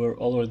types were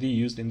already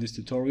used in this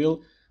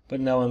tutorial, but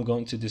now I'm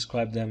going to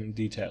describe them in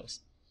details.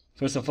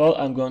 First of all,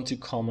 I'm going to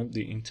comment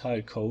the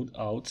entire code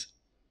out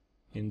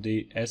in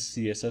the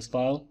SCSS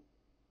file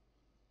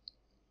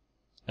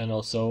and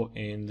also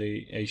in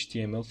the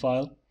HTML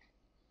file.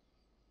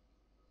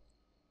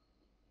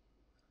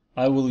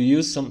 I will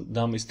use some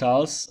dummy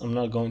styles. I'm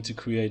not going to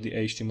create the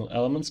HTML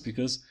elements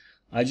because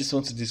I just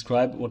want to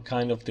describe what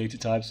kind of data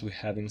types we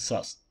have in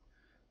SASS.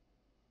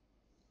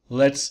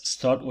 Let's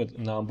start with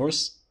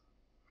numbers.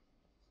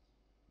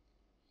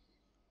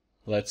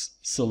 Let's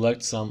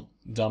select some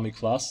dummy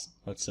class,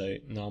 let's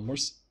say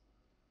numbers.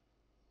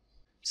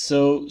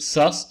 So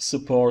SASS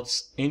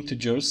supports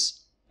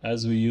integers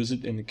as we use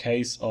it in the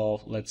case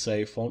of, let's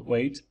say, font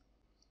weight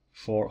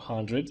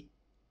 400.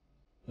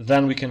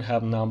 Then we can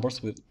have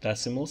numbers with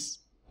decimals.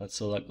 Let's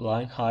select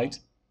line height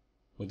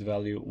with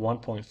value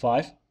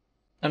 1.5.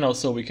 And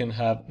also we can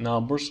have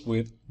numbers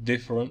with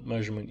different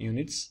measurement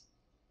units.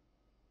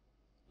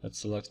 Let's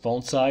select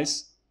font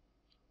size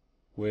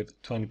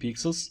with 20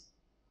 pixels.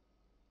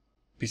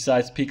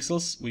 Besides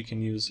pixels, we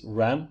can use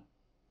rem,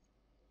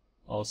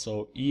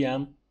 also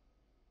em,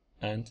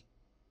 and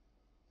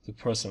the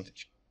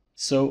percentage.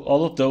 So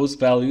all of those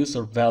values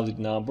are valid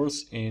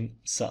numbers in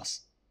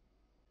SASS.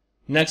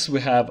 Next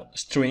we have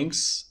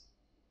strings.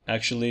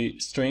 Actually,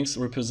 strings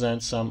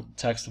represent some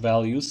text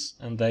values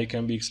and they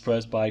can be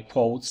expressed by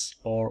quotes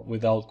or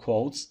without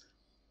quotes.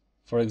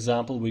 For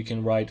example, we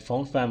can write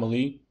font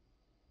family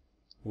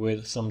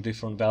with some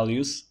different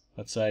values.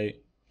 Let's say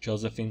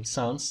Josephine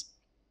Sans,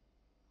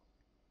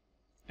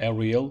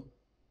 Arial,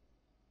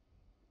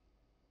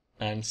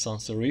 and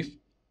sans serif.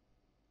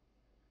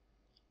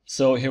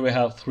 So here we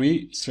have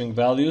three string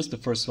values. The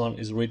first one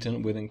is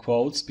written within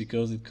quotes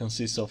because it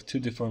consists of two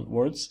different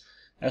words.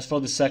 As for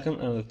the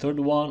second and the third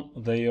one,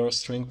 they are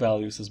string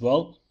values as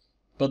well,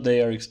 but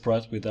they are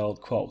expressed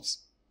without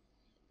quotes.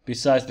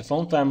 Besides the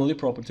font family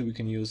property, we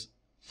can use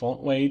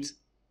font weight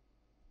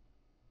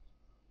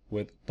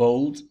with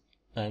bold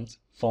and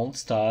font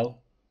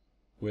style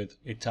with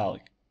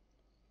italic.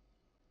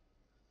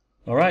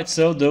 Alright,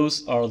 so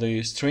those are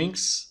the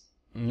strings.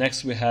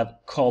 Next we have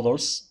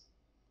colors.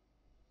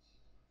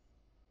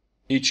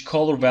 Each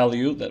color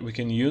value that we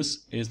can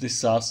use is the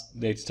SASS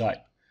data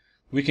type.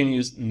 We can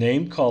use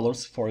named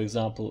colors, for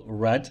example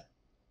red.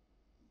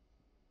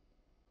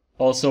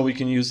 Also we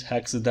can use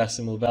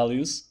hexadecimal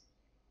values,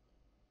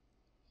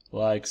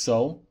 like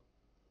so.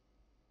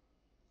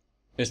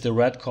 It's the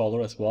red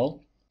color as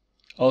well.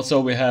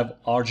 Also we have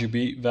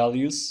RGB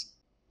values.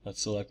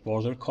 Let's select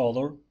border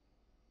color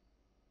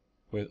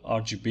with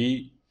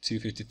RGB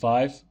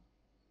 255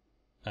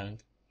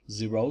 and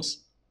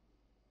zeros.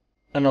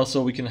 And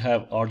also we can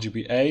have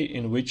RGBA,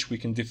 in which we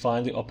can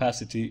define the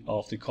opacity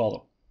of the color.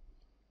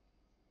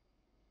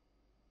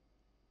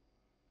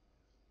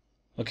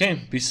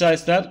 Okay,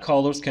 besides that,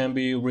 colors can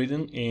be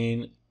written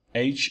in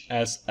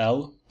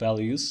HSL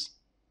values.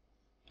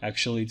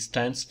 Actually it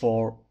stands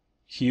for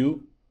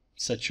hue,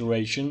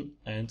 saturation,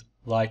 and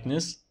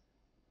lightness.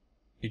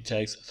 It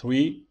takes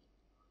three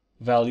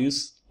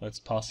values. Let's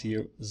pass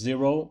here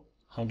 0,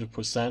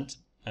 100%,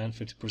 and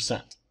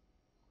 50%.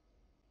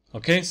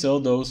 Okay, so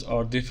those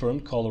are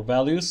different color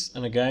values,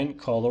 and again,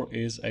 color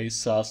is a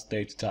SASS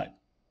data type.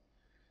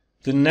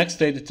 The next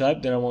data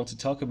type that I want to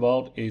talk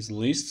about is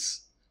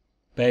lists.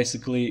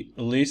 Basically,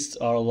 lists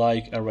are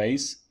like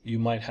arrays. You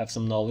might have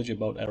some knowledge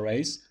about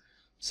arrays.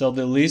 So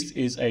the list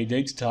is a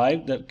data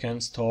type that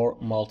can store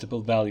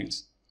multiple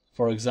values.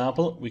 For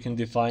example, we can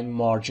define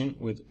margin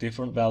with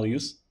different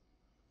values.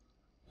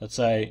 Let's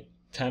say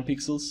 10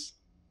 pixels,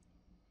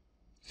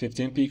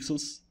 15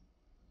 pixels,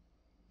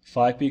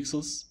 5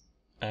 pixels,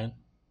 and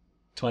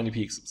 20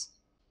 pixels.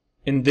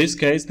 In this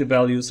case, the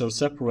values are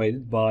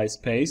separated by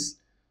space,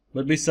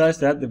 but besides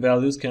that, the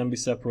values can be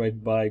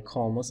separated by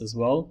commas as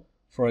well.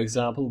 For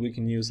example, we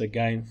can use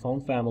again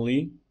font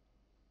family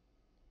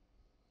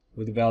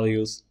with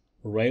values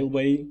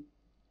railway,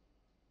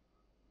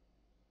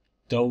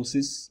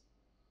 doses,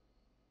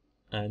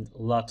 and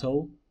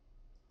Lato.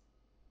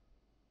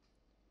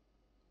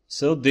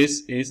 So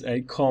this is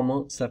a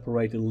comma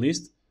separated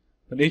list,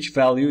 but each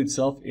value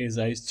itself is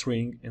a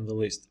string in the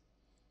list.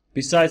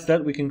 Besides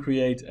that, we can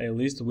create a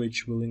list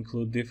which will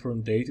include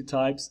different data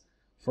types.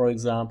 For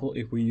example,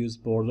 if we use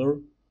border,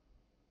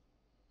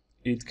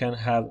 it can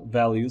have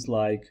values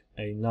like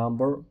a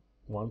number,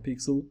 1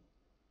 pixel,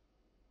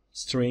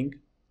 string,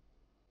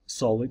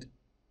 solid,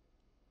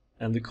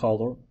 and the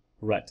color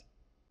red.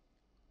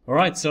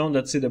 Alright, so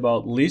that's it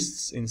about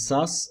lists in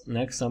SASS.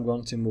 Next I'm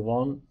going to move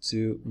on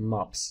to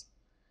maps.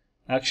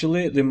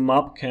 Actually, the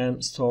map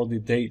can store the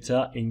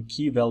data in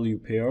key value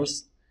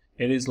pairs.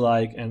 It is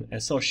like an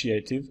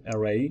associative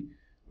array,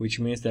 which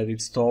means that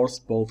it stores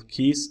both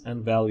keys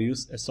and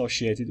values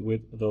associated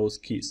with those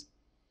keys.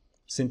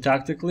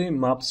 Syntactically,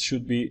 maps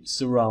should be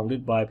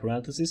surrounded by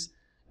parentheses,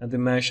 and the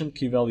mentioned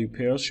key value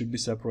pairs should be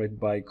separated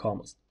by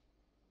commas.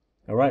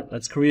 Alright,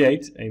 let's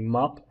create a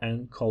map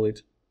and call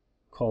it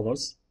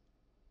colors.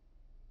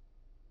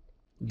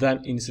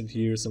 Then insert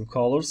here some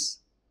colors.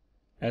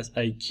 As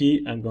a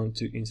key, I'm going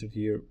to insert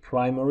here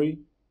primary.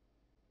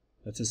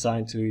 Let's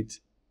assign to it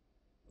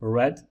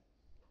red.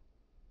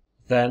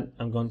 Then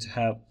I'm going to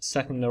have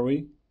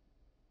secondary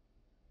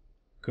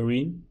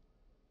green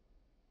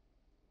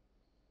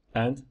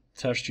and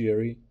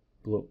tertiary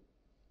blue.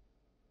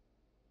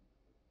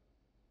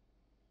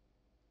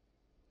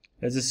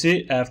 As you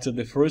see, after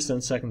the first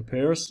and second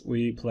pairs,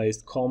 we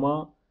placed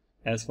comma.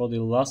 As for the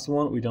last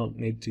one, we don't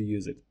need to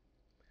use it.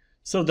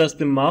 So that's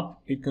the map.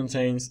 It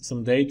contains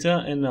some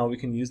data, and now we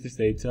can use this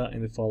data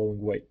in the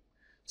following way.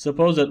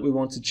 Suppose that we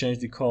want to change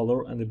the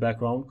color and the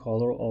background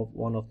color of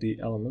one of the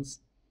elements.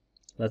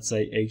 Let's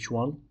say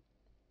H1.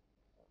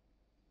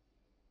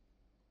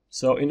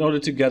 So in order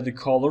to get the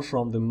color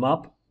from the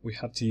map, we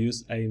have to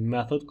use a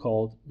method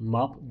called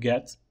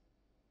mapGet,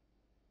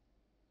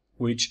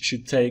 which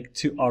should take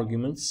two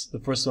arguments. The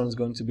first one is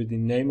going to be the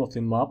name of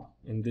the map,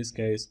 in this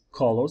case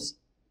colors.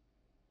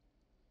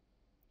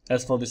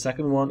 As for the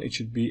second one, it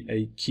should be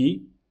a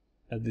key.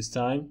 At this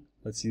time,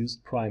 let's use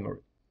primary.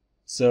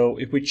 So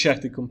if we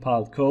check the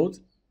compiled code,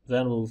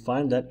 then we'll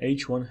find that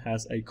H1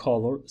 has a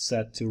color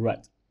set to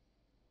red.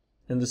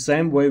 In the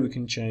same way, we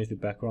can change the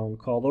background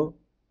color.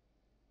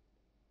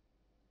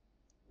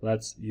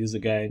 Let's use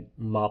again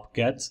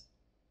mapGet.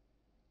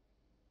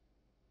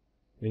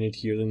 We need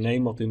here the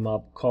name of the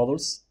map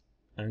colors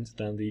and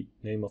then the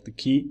name of the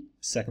key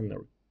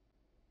secondary.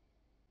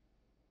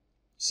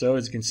 So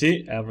as you can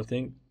see,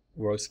 everything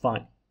works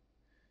fine.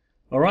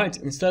 Alright,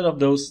 instead of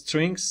those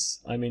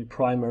strings, I mean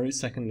primary,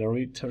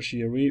 secondary,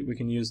 tertiary, we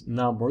can use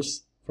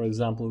numbers. For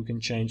example, we can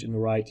change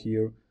and write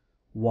here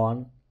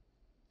 1,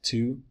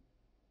 2,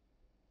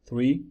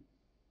 3.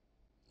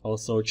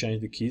 Also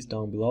change the keys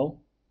down below.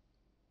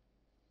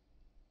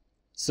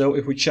 So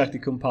if we check the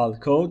compiled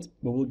code,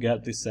 we will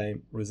get the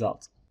same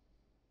result.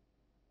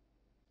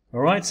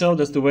 Alright, so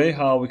that's the way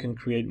how we can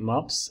create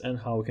maps and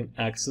how we can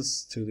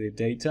access to the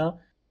data.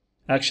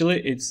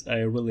 Actually, it's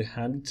a really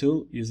handy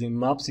tool. Using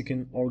maps, you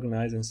can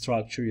organize and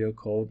structure your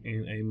code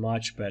in a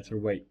much better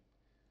way.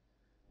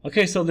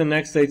 Okay, so the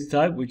next data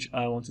type which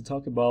I want to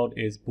talk about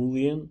is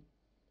Boolean.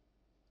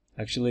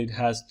 Actually, it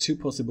has two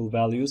possible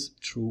values,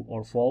 true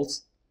or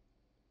false.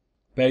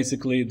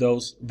 Basically,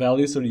 those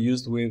values are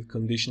used with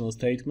conditional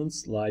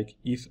statements like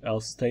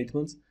if-else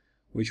statements,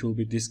 which will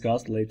be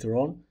discussed later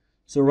on.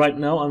 So right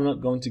now, I'm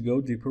not going to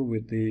go deeper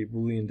with the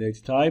Boolean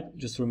data type.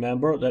 Just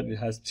remember that it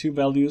has two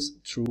values,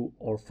 true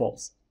or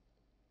false.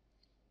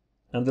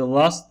 And the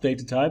last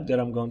data type that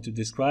I'm going to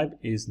describe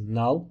is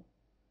null.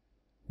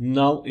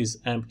 Null is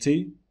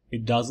empty.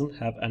 It doesn't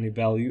have any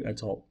value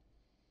at all.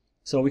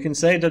 So we can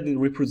say that it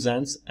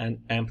represents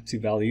an empty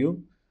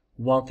value.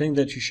 One thing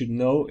that you should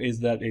know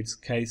is that it's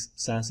case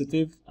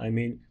sensitive. I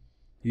mean,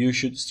 you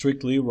should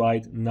strictly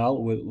write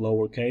null with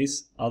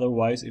lowercase,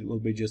 otherwise it will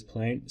be just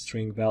plain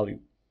string value.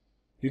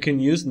 You can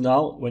use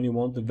null when you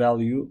want the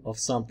value of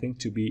something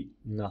to be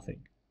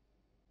nothing.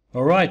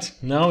 Alright,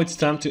 now it's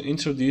time to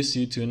introduce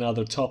you to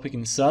another topic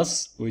in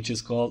SASS, which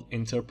is called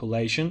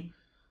interpolation.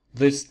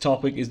 This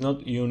topic is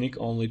not unique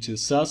only to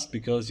SASS,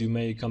 because you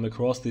may come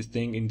across this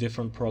thing in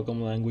different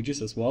program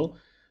languages as well.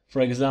 For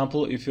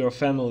example, if you're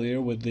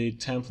familiar with the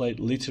template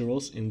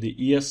literals in the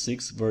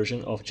ES6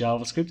 version of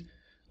JavaScript,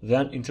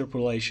 then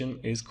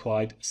interpolation is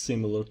quite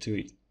similar to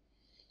it.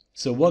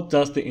 So what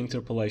does the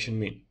interpolation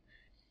mean?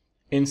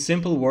 In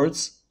simple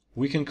words,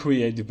 we can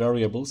create the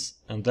variables,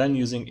 and then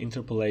using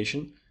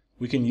interpolation,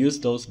 we can use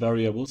those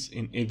variables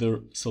in either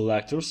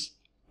selectors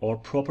or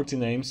property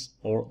names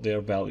or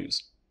their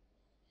values.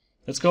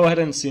 Let's go ahead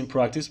and see in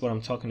practice what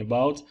I'm talking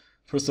about.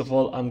 First of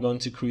all, I'm going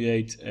to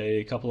create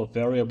a couple of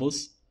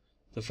variables.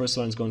 The first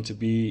one is going to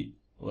be,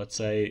 let's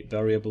say,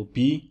 variable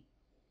b.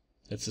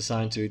 Let's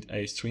assign to it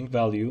a string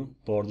value,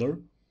 border.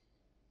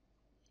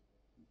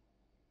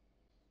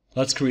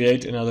 Let's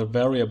create another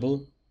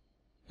variable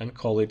and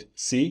call it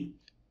c,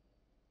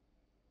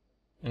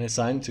 and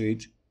assign to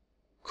it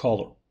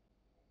color.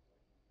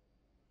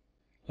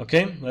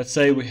 Okay, let's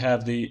say we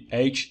have the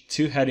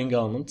h2 heading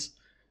element,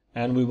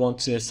 and we want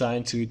to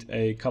assign to it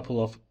a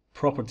couple of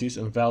properties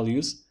and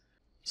values.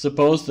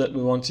 Suppose that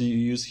we want to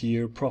use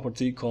here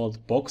property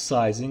called box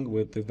sizing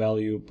with the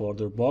value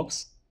border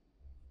box.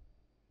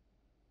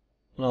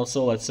 And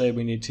also let's say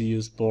we need to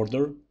use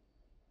border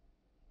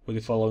with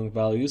the following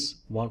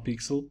values: 1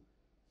 pixel,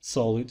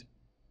 solid,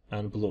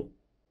 and blue.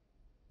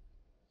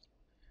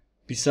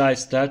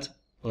 Besides that,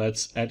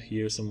 let's add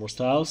here some more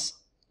styles.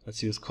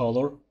 Let's use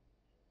color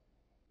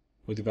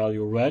with the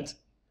value red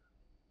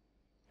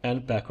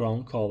and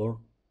background color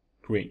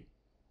green.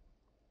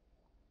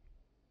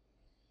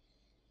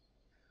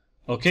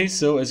 Okay,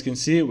 so as you can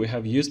see, we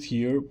have used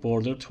here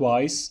border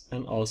twice,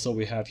 and also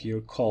we have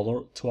here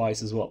color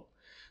twice as well.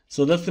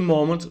 So that's the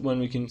moment when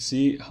we can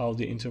see how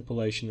the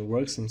interpolation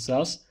works in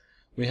SASS.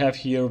 We have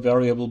here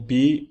variable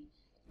b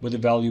with the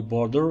value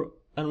border,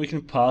 and we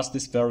can pass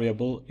this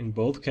variable in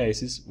both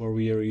cases where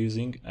we are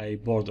using a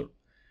border.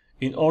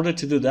 In order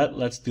to do that,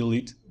 let's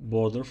delete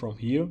border from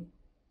here.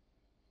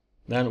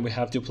 Then we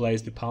have to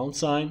place the pound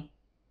sign,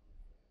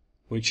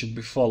 which should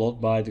be followed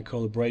by the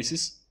curly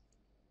braces,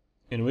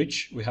 in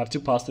which we have to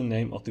pass the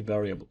name of the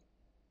variable.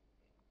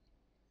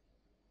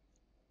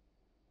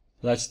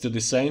 Let's do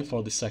the same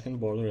for the second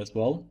border as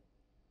well.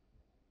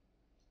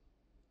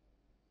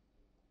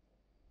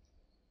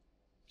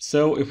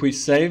 So if we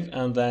save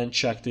and then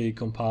check the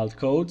compiled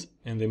code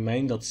in the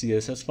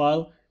main.css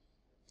file,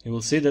 you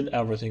will see that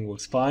everything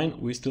works fine.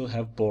 We still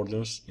have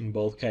borders in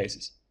both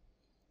cases.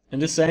 In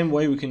the same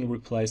way, we can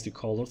replace the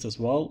colors as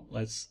well.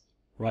 Let's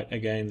write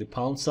again the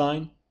pound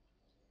sign,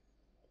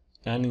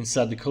 and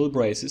inside the curly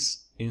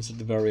braces, insert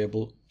the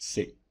variable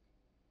C.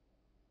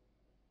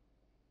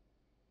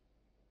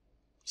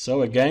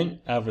 So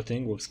again,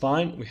 everything works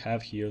fine. We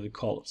have here the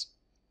colors.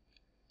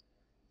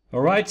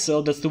 Alright,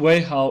 so that's the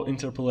way how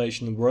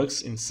interpolation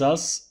works in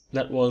SASS.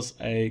 That was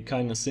a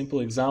kind of simple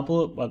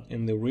example, but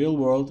in the real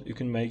world you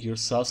can make your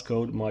SASS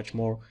code much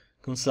more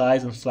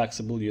concise and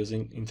flexible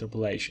using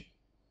interpolation.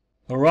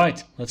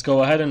 Alright, let's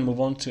go ahead and move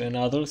on to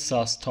another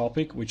SASS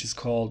topic, which is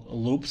called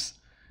loops.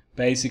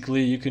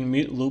 Basically, you can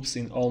meet loops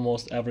in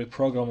almost every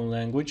programming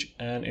language,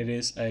 and it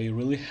is a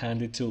really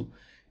handy tool.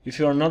 If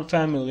you are not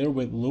familiar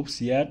with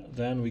loops yet,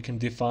 then we can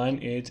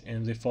define it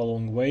in the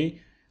following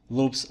way.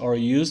 Loops are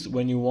used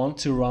when you want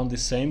to run the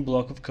same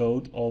block of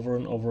code over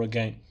and over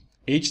again,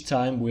 each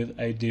time with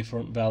a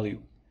different value.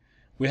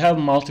 We have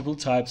multiple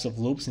types of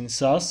loops in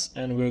SASS,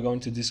 and we're going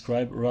to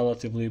describe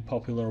relatively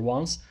popular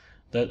ones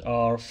that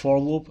are for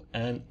loop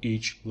and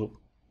each loop.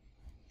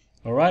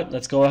 Alright,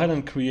 let's go ahead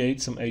and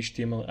create some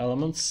HTML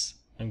elements.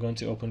 I'm going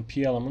to open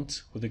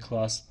p-element with the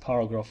class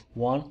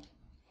paragraph1.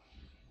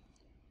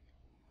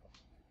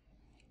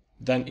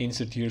 Then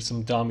insert here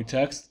some dummy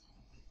text.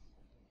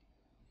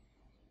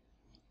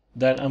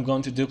 Then I'm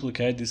going to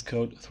duplicate this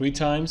code 3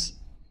 times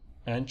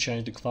and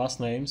change the class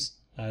names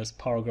as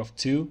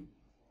paragraph2,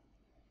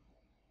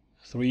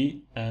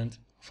 3, and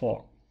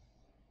 4.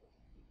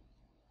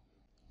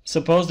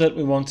 Suppose that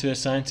we want to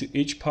assign to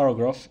each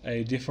paragraph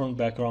a different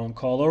background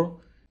color.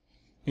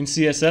 In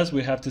CSS,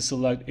 we have to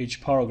select each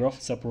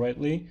paragraph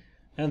separately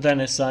and then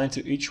assign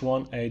to each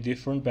one a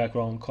different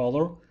background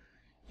color.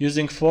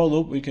 Using for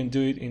loop, we can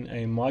do it in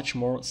a much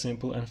more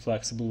simple and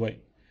flexible way.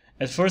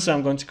 At first,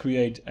 I'm going to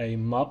create a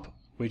map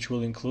which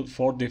will include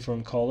 4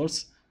 different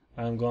colors.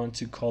 I'm going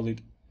to call it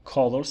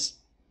colors.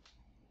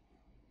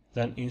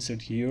 Then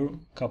insert here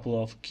a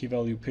couple of key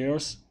value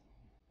pairs.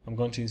 I'm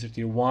going to insert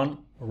here 1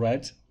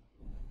 red.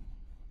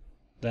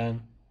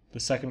 Then the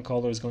second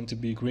color is going to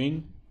be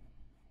green.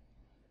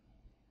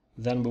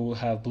 Then we will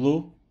have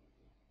blue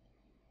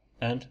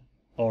and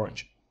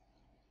orange.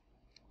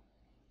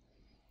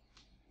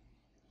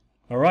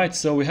 Alright,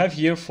 so we have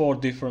here 4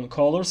 different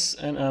colors,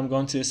 and I'm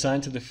going to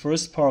assign to the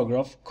first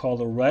paragraph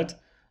color red,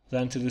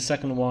 then to the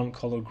second one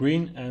color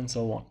green, and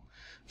so on.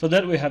 For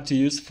that we have to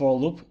use for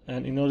loop,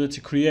 and in order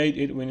to create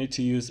it we need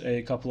to use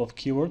a couple of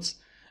keywords.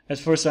 At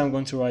first I'm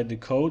going to write the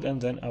code, and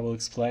then I will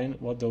explain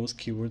what those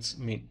keywords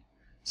mean.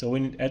 So we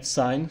need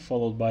 @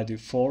 followed by the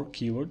for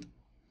keyword.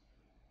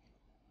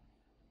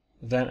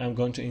 Then I'm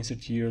going to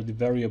insert here the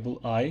variable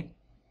I.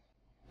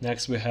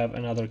 Next we have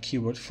another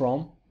keyword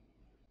from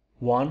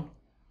 1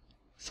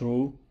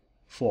 through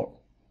 4.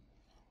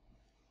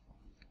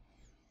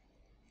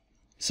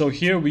 So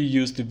here we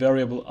use the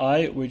variable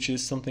I, which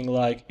is something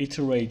like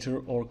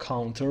iterator or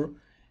counter.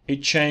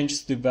 It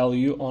changes the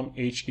value on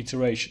each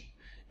iteration.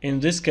 In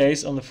this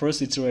case, on the first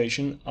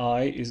iteration,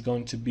 I is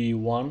going to be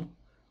 1.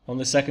 On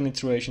the second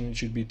iteration, it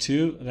should be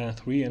 2, then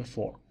 3 and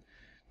 4.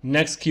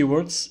 Next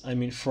keywords, I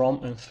mean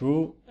from and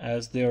through,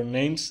 as their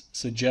names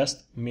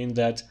suggest, mean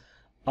that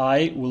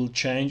I will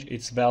change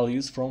its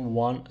values from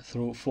 1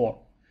 through 4.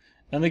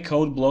 And the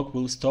code block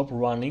will stop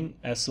running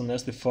as soon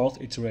as the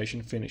 4th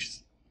iteration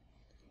finishes.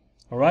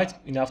 Alright,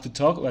 enough to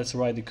talk, let's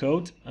write the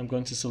code. I'm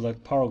going to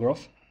select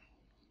paragraph.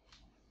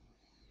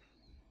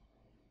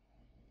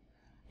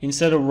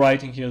 Instead of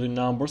writing here the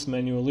numbers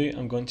manually,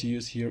 I'm going to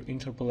use here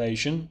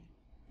interpolation.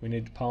 We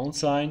need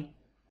 £,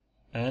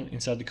 and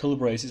inside the curly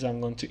braces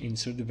I'm going to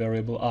insert the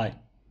variable I.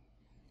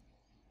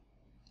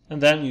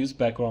 And then use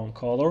background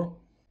color.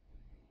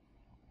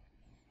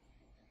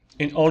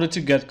 In order to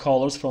get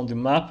colors from the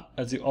map,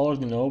 as you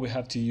already know, we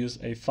have to use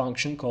a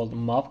function called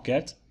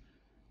mapGet,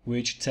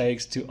 which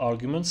takes 2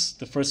 arguments.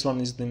 The first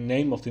one is the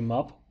name of the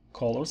map,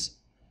 colors.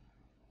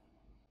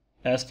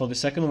 As for the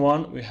second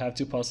one, we have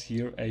to pass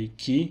here a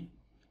key.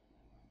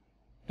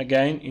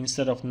 Again,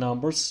 instead of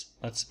numbers,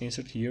 let's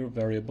insert here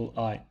variable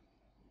I.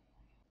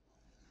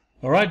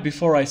 Alright,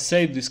 before I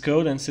save this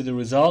code and see the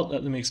result,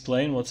 let me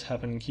explain what's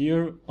happening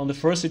here. On the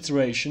first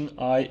iteration,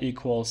 I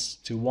equals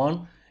to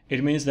 1.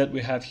 It means that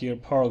we have here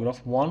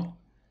paragraph 1.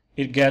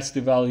 It gets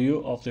the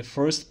value of the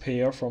first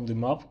pair from the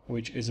map,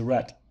 which is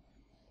red.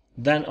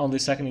 Then on the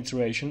second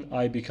iteration,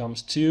 I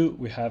becomes 2.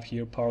 We have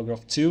here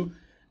paragraph 2,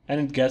 and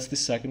it gets the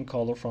second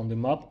color from the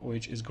map,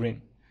 which is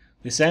green.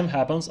 The same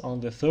happens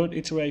on the third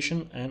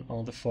iteration and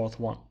on the 4th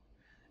one.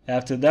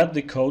 After that,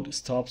 the code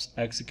stops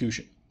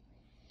execution.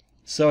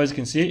 So as you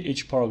can see,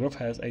 each paragraph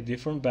has a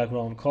different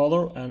background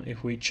color, and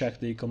if we check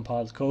the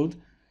compiled code,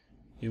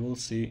 you will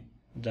see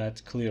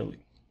that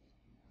clearly.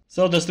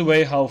 So that's the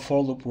way how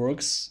for loop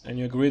works, and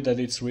you agree that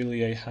it's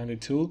really a handy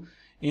tool.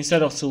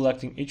 Instead of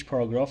selecting each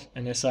paragraph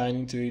and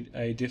assigning to it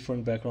a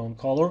different background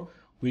color,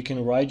 we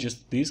can write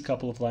just these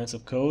couple of lines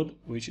of code,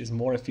 which is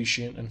more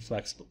efficient and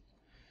flexible.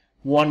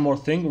 One more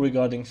thing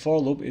regarding for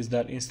loop is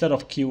that instead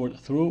of keyword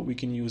through, we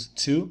can use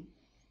to.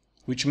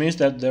 which means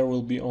that there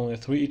will be only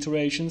 3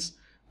 iterations,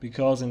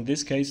 because in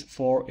this case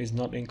 4 is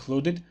not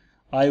included.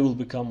 I will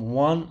become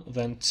 1,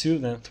 then 2,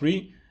 then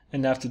 3,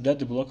 and after that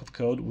the block of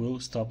code will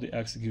stop the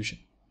execution.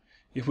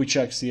 If we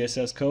check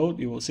CSS code,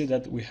 you will see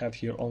that we have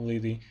here only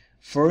the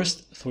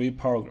first 3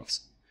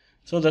 paragraphs.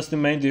 So that's the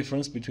main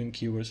difference between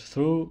keywords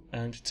through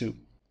and to.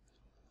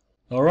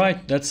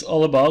 Alright, that's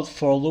all about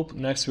for loop.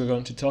 Next we're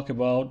going to talk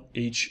about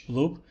each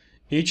loop.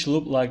 Each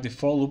loop, like the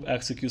for loop,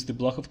 executes the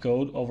block of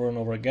code over and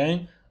over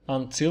again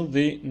until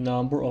the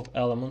number of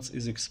elements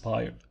is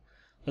expired.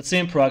 Let's see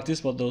in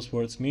practice what those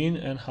words mean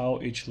and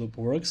how each loop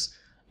works.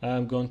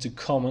 I'm going to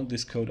comment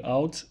this code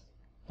out.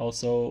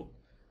 Also,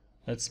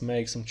 let's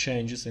make some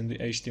changes in the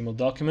HTML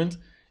document.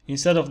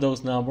 Instead of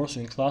those numbers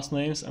in class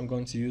names, I'm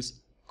going to use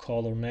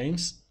color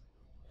names.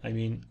 I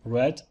mean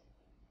red,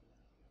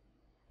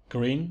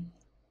 green,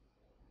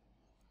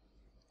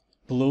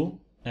 blue,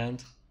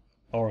 and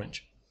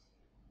orange.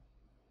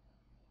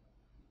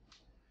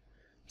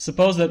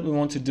 Suppose that we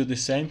want to do the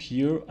same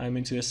here. I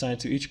mean to assign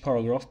to each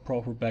paragraph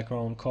proper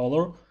background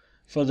color.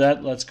 For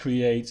that, let's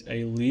create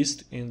a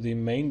list in the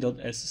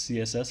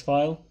main.scss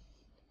file.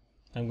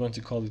 I'm going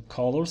to call it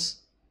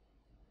colors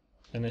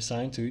and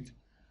assign to it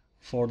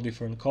 4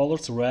 different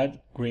colors: red,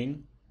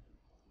 green,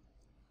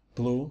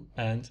 blue,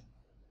 and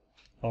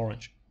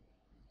orange.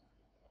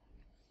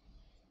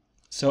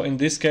 So in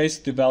this case,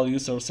 the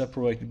values are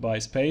separated by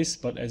space,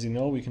 but as you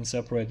know, we can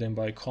separate them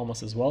by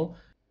commas as well.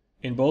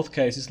 In both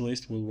cases,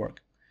 list will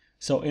work.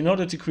 So in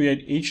order to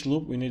create each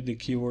loop, we need the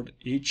keyword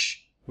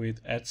each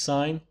with @.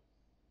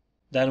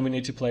 Then we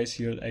need to place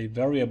here a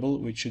variable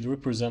which should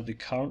represent the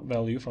current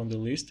value from the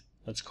list.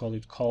 Let's call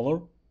it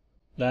color.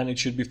 Then it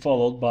should be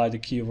followed by the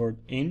keyword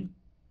in.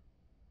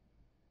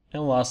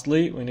 And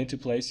lastly, we need to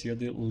place here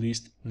the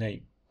list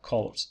name,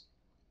 colors.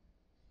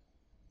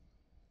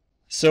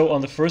 So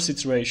on the first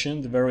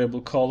iteration, the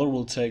variable color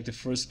will take the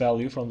first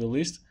value from the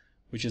list,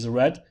 which is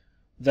red.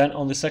 Then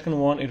on the second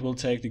one, it will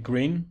take the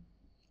green.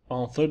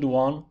 On the third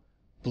one,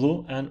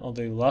 blue, and on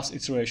the last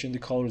iteration the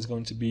color is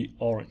going to be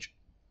orange.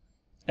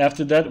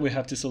 After that we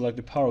have to select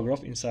the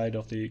paragraph inside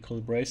of the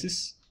curly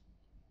braces.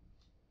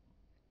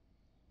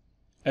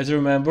 As you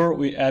remember,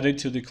 we added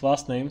to the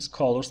class names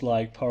colors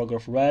like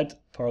paragraph red,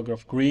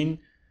 paragraph green,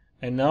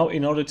 and now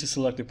in order to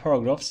select the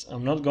paragraphs,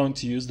 I'm not going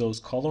to use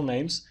those color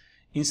names.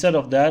 Instead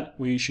of that,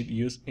 we should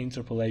use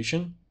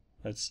interpolation.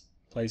 Let's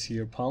place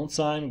here #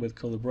 with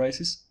curly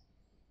braces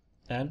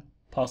and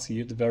pass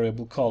here the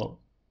variable color.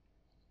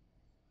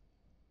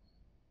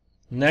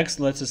 Next,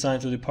 let's assign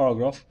to the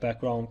paragraph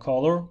background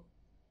color.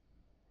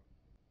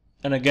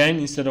 And again,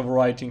 instead of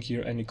writing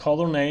here any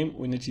color name,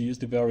 we need to use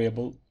the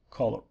variable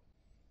color.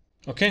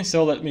 Okay,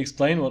 so let me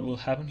explain what will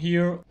happen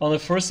here. On the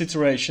first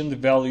iteration, the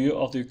value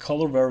of the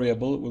color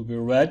variable will be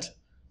red,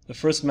 the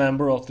first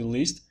member of the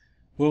list.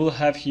 We will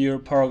have here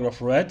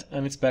paragraph red,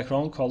 and its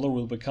background color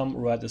will become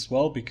red as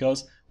well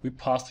because we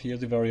passed here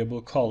the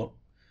variable color.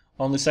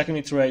 On the second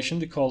iteration,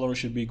 the color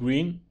should be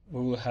green.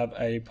 We will have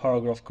a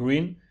paragraph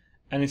green,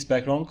 and its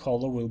background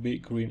color will be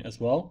green as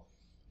well.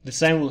 The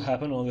same will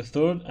happen on the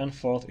third and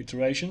fourth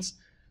iterations.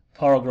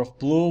 Paragraph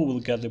blue will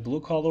get the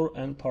blue color,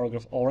 and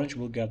paragraph orange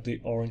will get the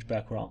orange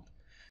background.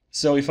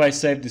 So if I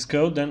save this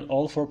code, then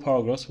all 4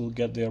 paragraphs will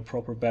get their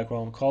proper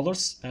background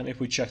colors, and if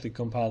we check the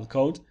compiled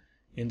code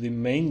in the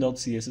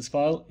main.css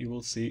file, you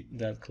will see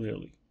that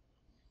clearly.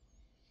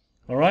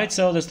 Alright,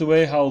 so that's the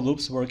way how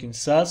loops work in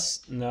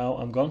SASS. Now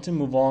I'm going to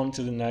move on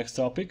to the next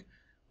topic,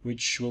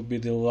 which will be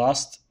the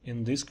last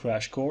in this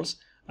crash course.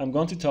 I'm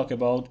going to talk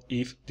about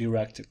if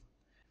directive.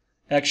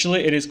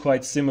 Actually, it is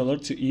quite similar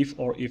to if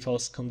or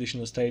if-else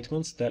conditional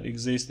statements that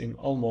exist in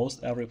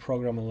almost every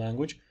programming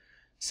language.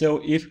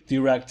 So if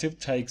directive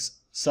takes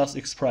SASS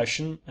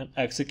expression and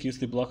executes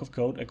the block of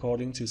code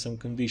according to some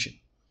condition.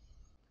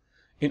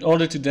 In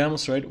order to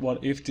demonstrate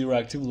what if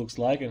directive looks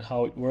like and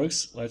how it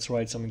works, let's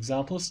write some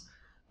examples.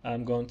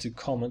 I'm going to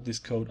comment this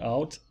code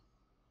out.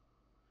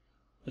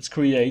 Let's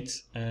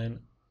create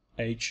an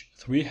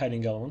h3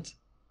 heading element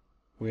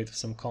with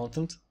some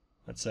content.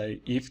 Let's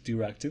say if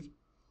directive.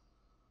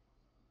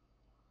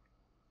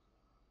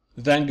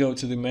 Then go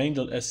to the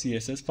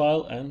main.scss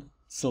file and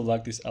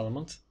select this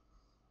element.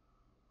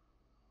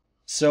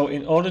 So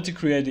in order to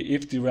create the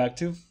if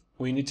directive,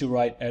 we need to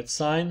write @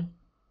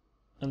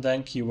 and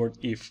then keyword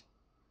if.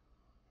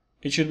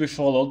 It should be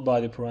followed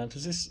by the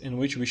parentheses in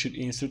which we should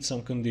insert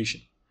some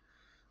condition.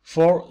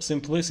 For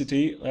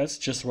simplicity, let's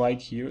just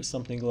write here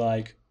something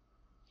like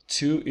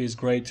 2 is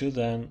greater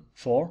than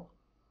 4.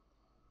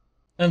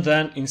 And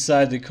then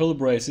inside the curly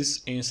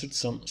braces, insert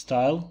some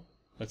style,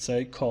 let's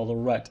say color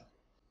red.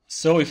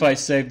 So if I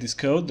save this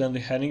code, then the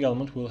heading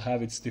element will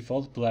have its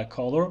default black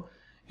color.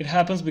 It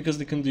happens because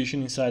the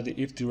condition inside the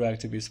if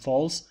directive is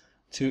false,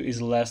 2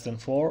 is less than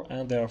 4,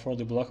 and therefore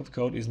the block of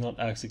code is not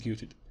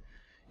executed.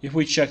 If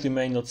we check the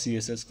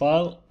main.css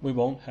file, we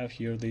won't have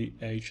here the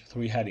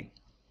h3 heading.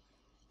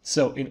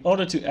 So in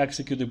order to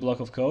execute the block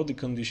of code, the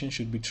condition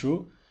should be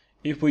true.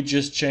 If we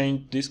just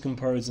change this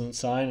comparison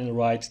sign and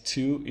write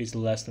 2 is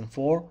less than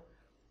 4,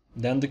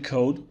 then the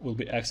code will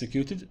be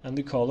executed and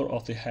the color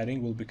of the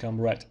heading will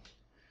become red.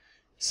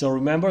 So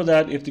remember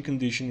that if the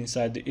condition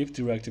inside the if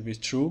directive is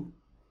true,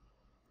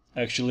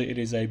 actually it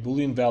is a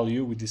Boolean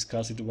value, we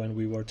discussed it when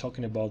we were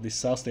talking about the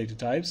SASS data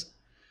types,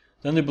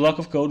 then the block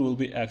of code will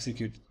be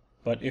executed.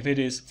 But if it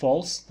is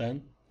false,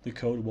 then the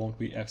code won't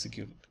be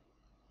executed.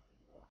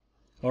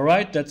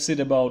 Alright, that's it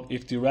about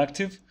if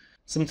directive.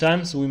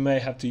 Sometimes we may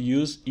have to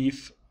use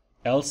if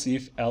else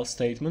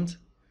statement.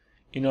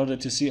 In order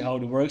to see how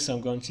it works,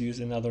 I'm going to use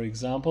another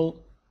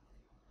example.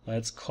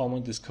 Let's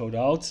comment this code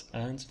out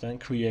and then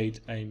create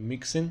a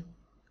mixin.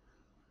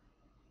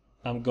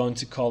 I'm going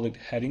to call it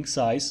heading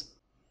size.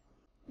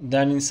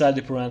 Then inside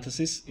the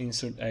parentheses,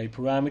 insert a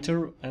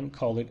parameter and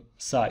call it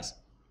size.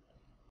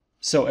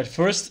 So at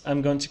first,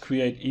 I'm going to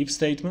create if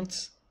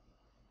statements.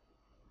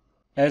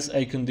 As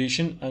a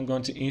condition, I'm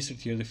going to insert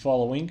here the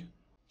following: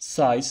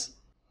 size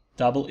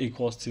double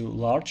equals to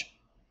large.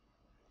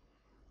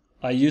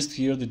 I used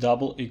here the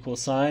double equal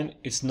sign.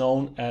 It's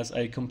known as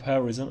a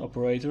comparison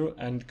operator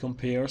and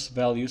compares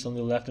values on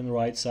the left and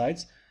right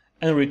sides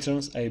and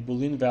returns a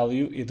Boolean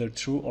value, either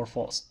true or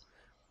false.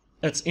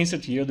 Let's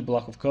insert here the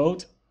block of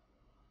code.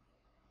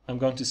 I'm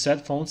going to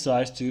set font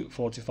size to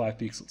 45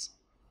 pixels.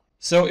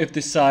 So if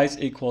the size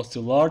equals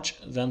to large,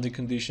 then the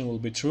condition will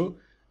be true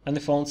and the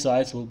font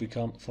size will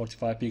become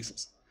 45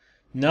 pixels.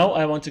 Now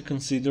I want to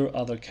consider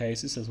other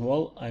cases as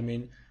well. I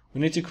mean,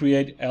 we need to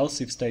create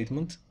else if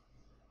statement.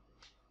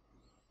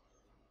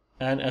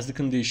 And as the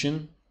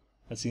condition,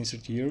 let's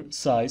insert here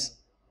size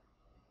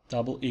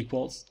double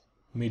equals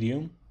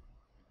medium.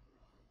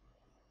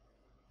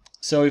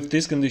 So if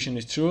this condition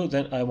is true,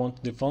 then I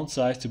want the font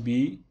size to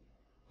be,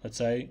 let's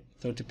say,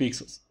 30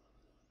 pixels.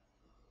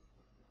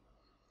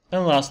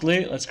 And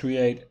lastly, let's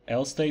create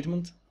else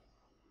statement.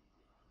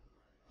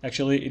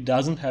 Actually, it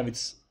doesn't have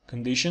its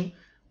condition.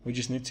 We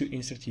just need to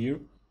insert here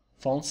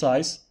font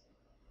size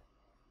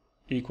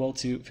equal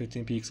to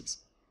 15 pixels.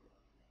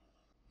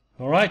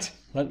 Alright,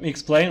 let me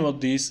explain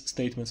what these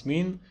statements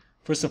mean.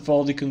 First of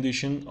all, the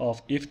condition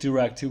of if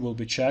directive will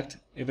be checked.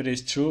 If it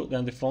is true,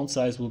 then the font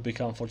size will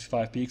become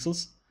 45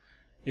 pixels.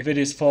 If it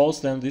is false,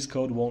 then this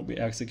code won't be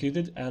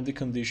executed, and the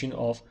condition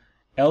of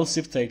else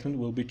if statement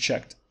will be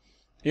checked.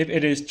 If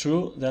it is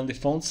true, then the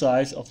font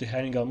size of the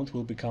heading element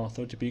will become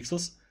 30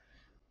 pixels.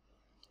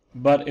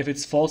 But if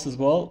it's false as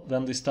well,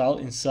 then the style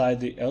inside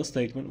the else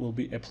statement will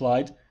be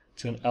applied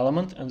to an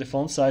element and the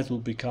font size will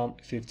become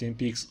 15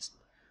 pixels.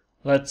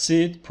 Let's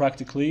see it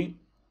practically.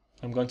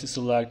 I'm going to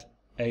select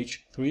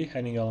H3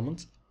 heading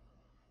element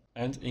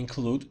and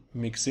include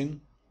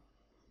mixin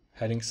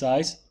heading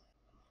size.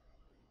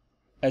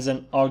 As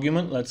an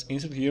argument, let's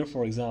insert here,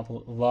 for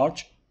example,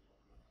 large.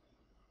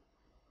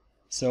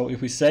 So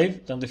if we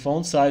save, then the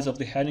font size of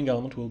the heading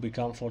element will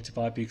become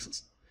 45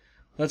 pixels.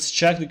 Let's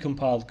check the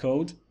compiled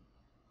code.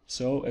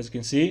 So as you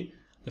can see,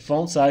 the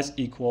font size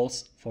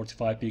equals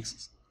 45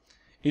 pixels.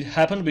 It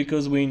happened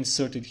because we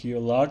inserted here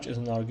large as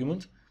an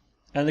argument,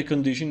 and the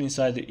condition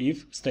inside the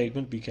if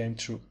statement became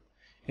true.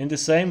 In the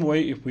same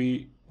way, if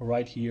we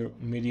write here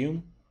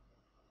medium,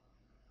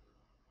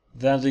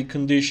 then the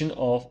condition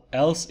of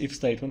else if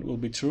statement will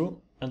be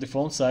true, and the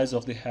font size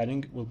of the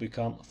heading will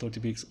become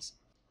 30 pixels.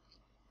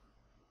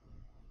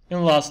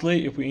 And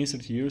lastly, if we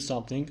insert here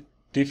something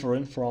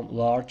different from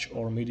large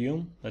or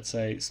medium, let's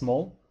say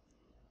small,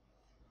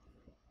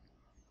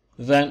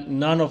 then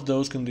none of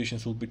those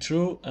conditions will be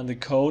true and the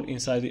code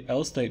inside the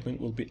else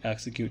statement will be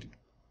executed.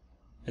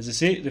 As you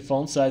see, the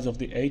font size of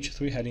the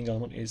H3 heading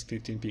element is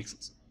 15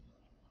 pixels.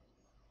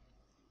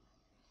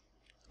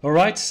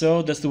 Alright,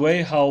 so that's the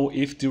way how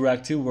if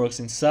directive works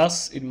in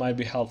SASS. It might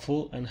be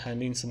helpful and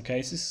handy in some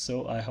cases,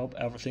 so I hope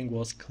everything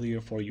was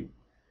clear for you.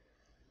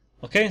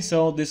 Okay,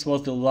 so this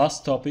was the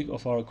last topic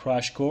of our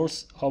crash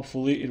course.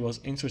 Hopefully it was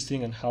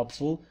interesting and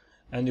helpful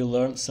and you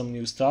learned some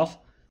new stuff.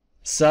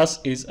 SASS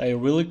is a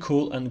really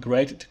cool and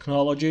great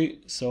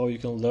technology, so you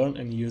can learn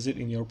and use it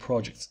in your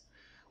projects.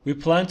 We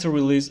plan to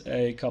release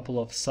a couple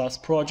of SASS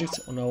projects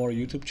on our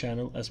YouTube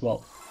channel as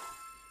well.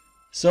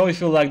 So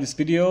if you like this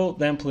video,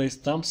 then please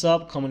thumbs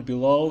up, comment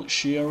below,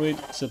 share it,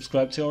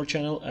 subscribe to our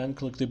channel and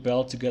click the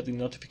bell to get the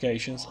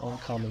notifications on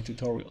coming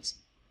tutorials.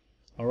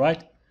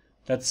 Alright,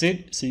 that's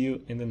it. See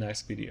you in the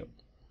next video.